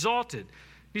greatly exalted.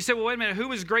 You say, well, wait a minute, who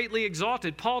was greatly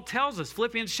exalted? Paul tells us,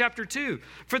 Philippians chapter 2,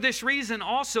 "For this reason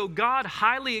also God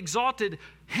highly exalted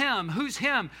him." Who's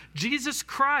him? Jesus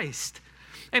Christ.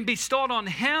 "And bestowed on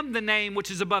him the name which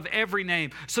is above every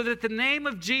name, so that the name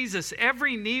of Jesus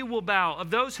every knee will bow, of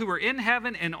those who are in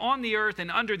heaven and on the earth and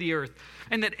under the earth,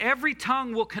 and that every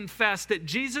tongue will confess that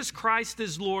Jesus Christ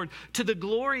is Lord, to the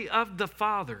glory of the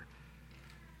Father."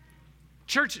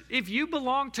 Church, if you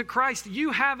belong to Christ,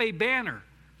 you have a banner.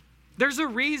 There's a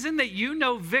reason that you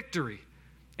know victory,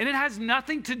 and it has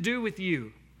nothing to do with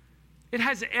you. It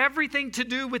has everything to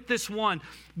do with this one.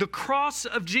 The cross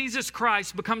of Jesus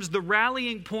Christ becomes the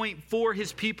rallying point for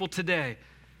his people today.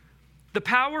 The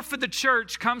power for the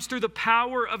church comes through the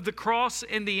power of the cross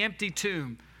and the empty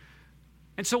tomb.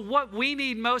 And so what we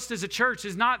need most as a church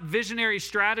is not visionary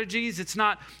strategies. It's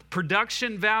not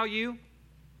production value.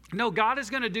 No, God is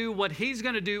going to do what he's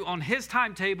going to do on his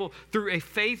timetable through a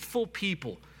faithful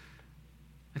people.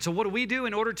 And so what do we do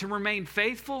in order to remain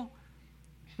faithful?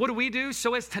 What do we do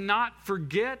so as to not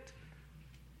forget?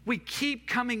 We keep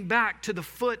coming back to the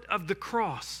foot of the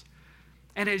cross.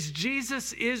 And as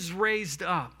Jesus is raised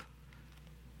up,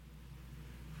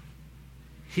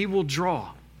 he will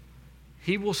draw,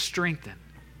 he will strengthen,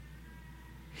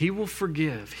 he will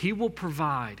forgive, he will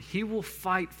provide, he will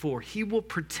fight for, he will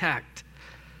protect.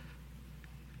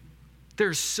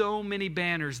 There's so many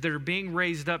banners that are being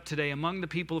raised up today among the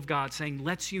people of God saying,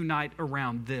 let's unite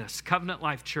around this. Covenant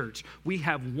Life Church, we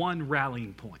have one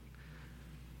rallying point.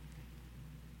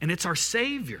 And it's our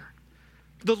Savior.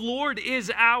 The Lord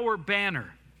is our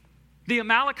banner. The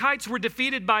Amalekites were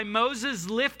defeated by Moses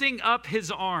lifting up his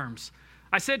arms.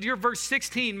 I said your verse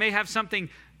 16 may have something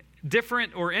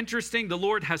different or interesting. The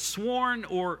Lord has sworn,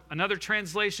 or another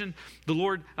translation, the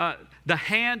Lord, the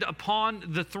hand upon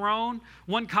the throne.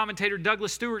 One commentator,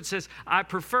 Douglas Stewart, says, I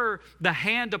prefer the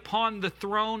hand upon the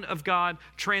throne of God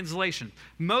translation.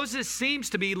 Moses seems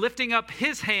to be lifting up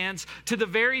his hands to the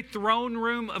very throne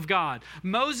room of God.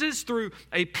 Moses, through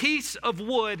a piece of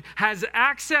wood, has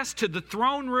access to the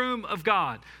throne room of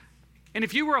God. And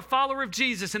if you were a follower of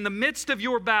Jesus in the midst of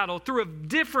your battle through a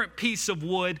different piece of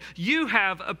wood, you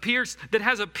have a pierced that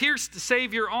has a pierced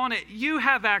Savior on it. You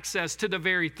have access to the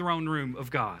very throne room of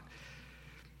God.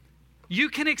 You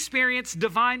can experience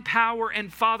divine power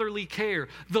and fatherly care.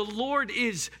 The Lord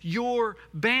is your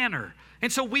banner.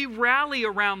 And so we rally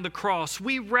around the cross.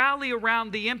 We rally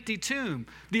around the empty tomb.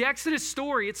 The Exodus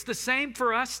story, it's the same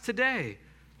for us today.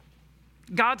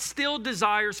 God still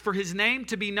desires for his name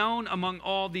to be known among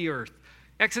all the earth.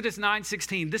 Exodus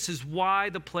 9:16, this is why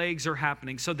the plagues are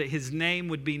happening, so that his name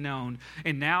would be known.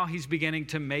 And now he's beginning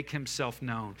to make himself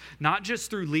known, not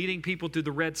just through leading people through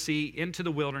the Red Sea into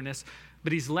the wilderness,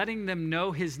 but he's letting them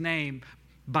know his name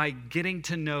by getting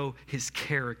to know his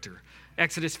character.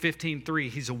 Exodus 15:3,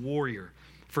 he's a warrior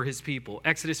for his people.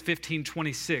 Exodus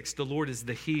 15:26, the Lord is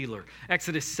the healer.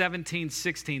 Exodus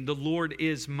 17:16, the Lord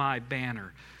is my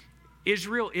banner.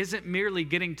 Israel isn't merely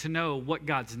getting to know what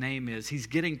God's name is. He's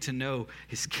getting to know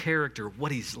his character,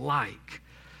 what he's like.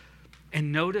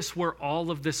 And notice where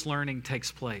all of this learning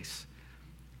takes place.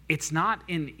 It's not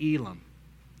in Elim,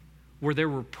 where there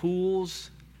were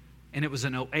pools and it was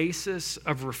an oasis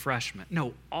of refreshment.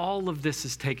 No, all of this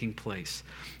is taking place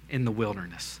in the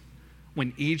wilderness.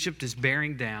 When Egypt is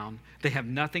bearing down, they have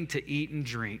nothing to eat and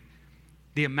drink.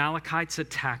 The Amalekites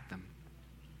attack them.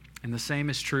 And the same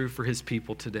is true for his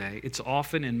people today. It's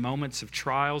often in moments of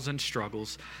trials and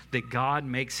struggles that God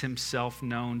makes himself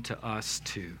known to us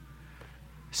too,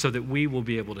 so that we will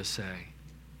be able to say,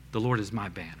 the Lord is my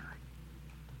banner.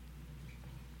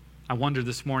 I wonder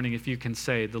this morning if you can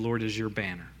say, the Lord is your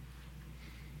banner.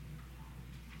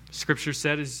 Scripture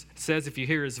says, if you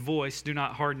hear his voice, do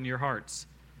not harden your hearts.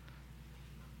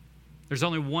 There's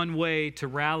only one way to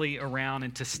rally around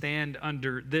and to stand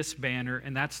under this banner,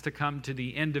 and that's to come to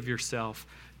the end of yourself,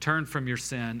 turn from your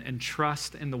sin, and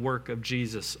trust in the work of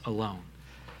Jesus alone.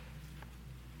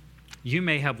 You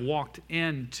may have walked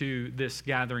into this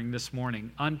gathering this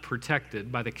morning unprotected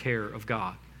by the care of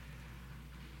God,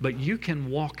 but you can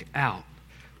walk out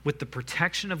with the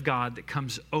protection of God that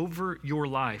comes over your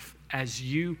life as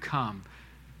you come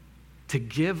to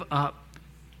give up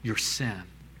your sin,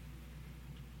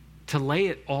 to lay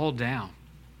it all down,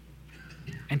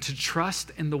 and to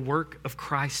trust in the work of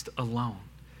Christ alone.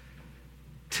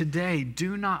 Today,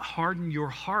 do not harden your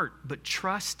heart, but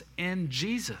trust in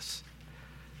Jesus.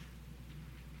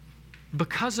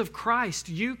 Because of Christ,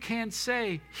 you can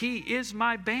say, he is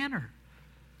my banner.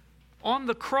 On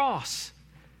the cross,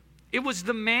 it was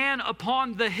the man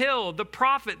upon the hill, the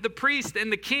prophet, the priest, and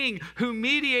the king who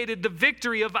mediated the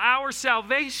victory of our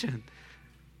salvation.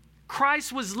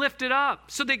 Christ was lifted up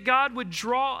so that God would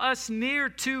draw us near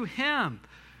to him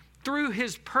through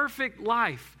his perfect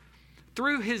life,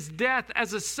 through his death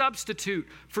as a substitute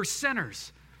for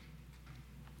sinners,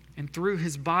 and through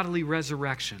his bodily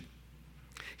resurrection.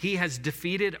 He has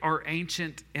defeated our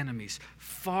ancient enemies,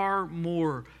 far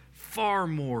more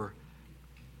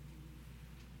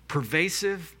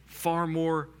pervasive, far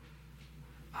more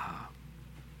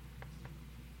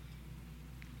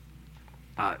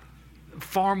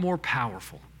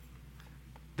powerful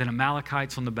than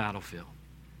Amalekites on the battlefield.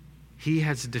 He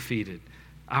has defeated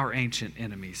our ancient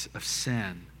enemies of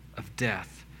sin, of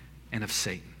death, and of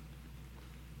Satan.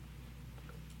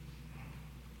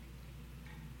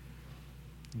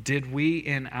 Did we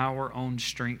in our own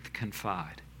strength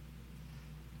confide?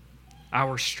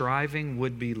 Our striving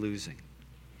would be losing.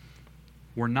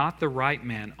 We're not the right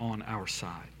man on our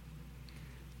side,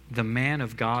 the man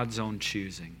of God's own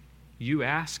choosing. You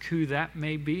ask who that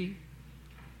may be?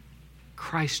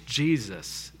 Christ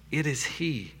Jesus, it is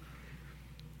he.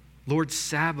 Lord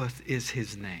Sabbath is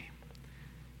his name.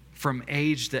 From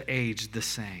age to age the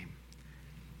same.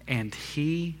 And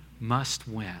he must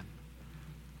win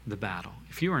the battle.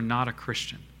 If you are not a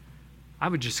Christian, I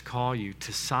would just call you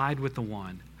to side with the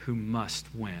one who must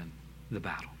win the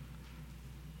battle.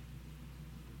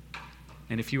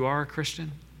 And if you are a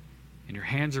Christian and your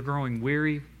hands are growing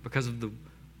weary because of the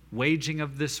waging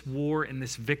of this war and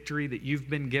this victory that you've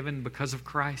been given because of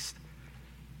Christ,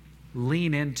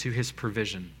 lean into his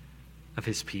provision of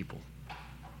his people.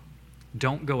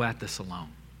 Don't go at this alone.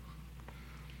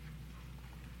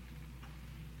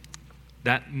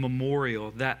 That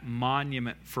memorial, that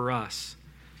monument for us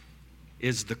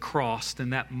is the cross,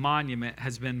 and that monument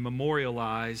has been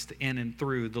memorialized in and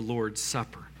through the Lord's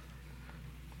Supper.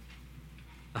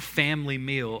 A family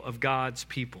meal of God's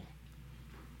people.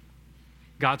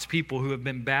 God's people who have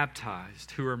been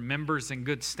baptized, who are members in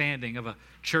good standing of a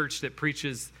church that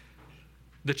preaches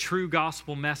the true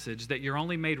gospel message that you're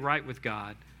only made right with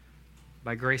God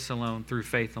by grace alone, through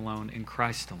faith alone, in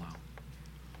Christ alone.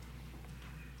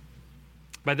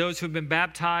 by those who have been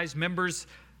baptized, members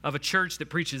of a church that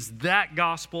preaches that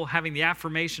gospel, having the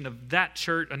affirmation of that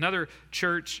church, another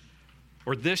church,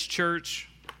 or this church.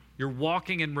 You're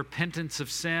walking in repentance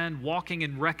of sin, walking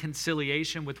in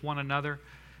reconciliation with one another.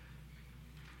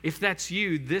 If that's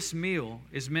you, this meal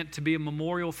is meant to be a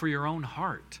memorial for your own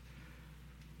heart,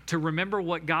 to remember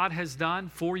what God has done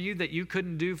for you that you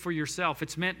couldn't do for yourself.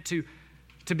 It's meant to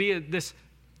be this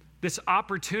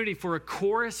opportunity for a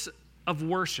chorus of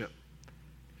worship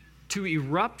to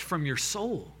erupt from your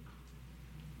soul,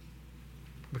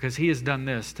 because He has done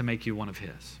this to make you one of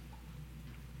His.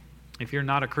 If you're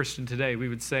not a Christian today, we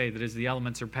would say that as the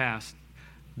elements are passed,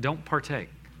 don't partake,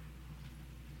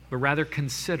 but rather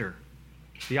consider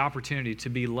the opportunity to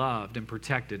be loved and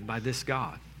protected by this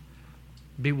God.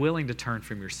 Be willing to turn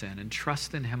from your sin and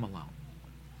trust in Him alone.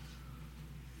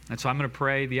 And so I'm going to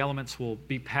pray. The elements will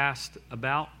be passed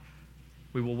about.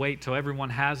 We will wait till everyone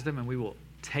has them, and we will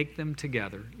take them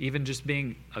together, even just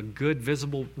being a good,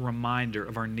 visible reminder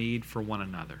of our need for one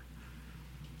another.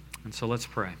 And so let's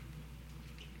pray.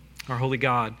 Our holy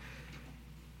God,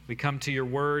 we come to your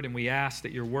word and we ask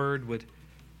that your word would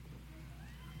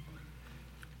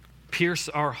pierce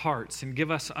our hearts and give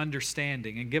us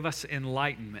understanding and give us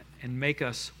enlightenment and make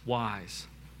us wise.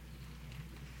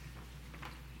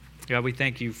 God, we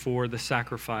thank you for the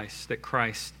sacrifice that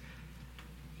Christ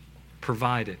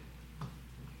provided.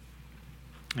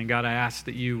 And God, I ask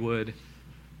that you would,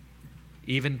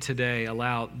 even today,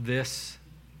 allow this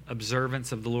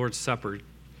observance of the Lord's Supper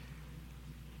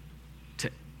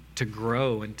to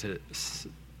grow and to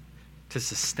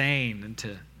sustain and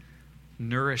to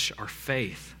nourish our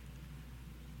faith.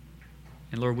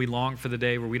 And Lord, we long for the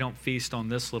day where we don't feast on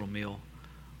this little meal,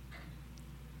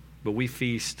 but we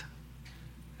feast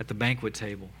at the banquet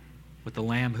table with the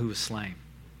Lamb who was slain.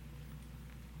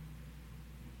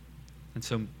 And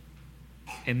so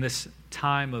in this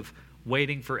time of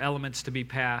waiting for elements to be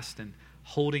passed and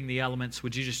holding the elements,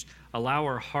 would you just allow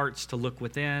our hearts to look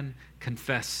within,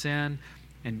 confess sin,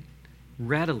 and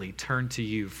readily turn to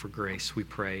you for grace, we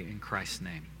pray in Christ's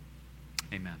name.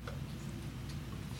 Amen.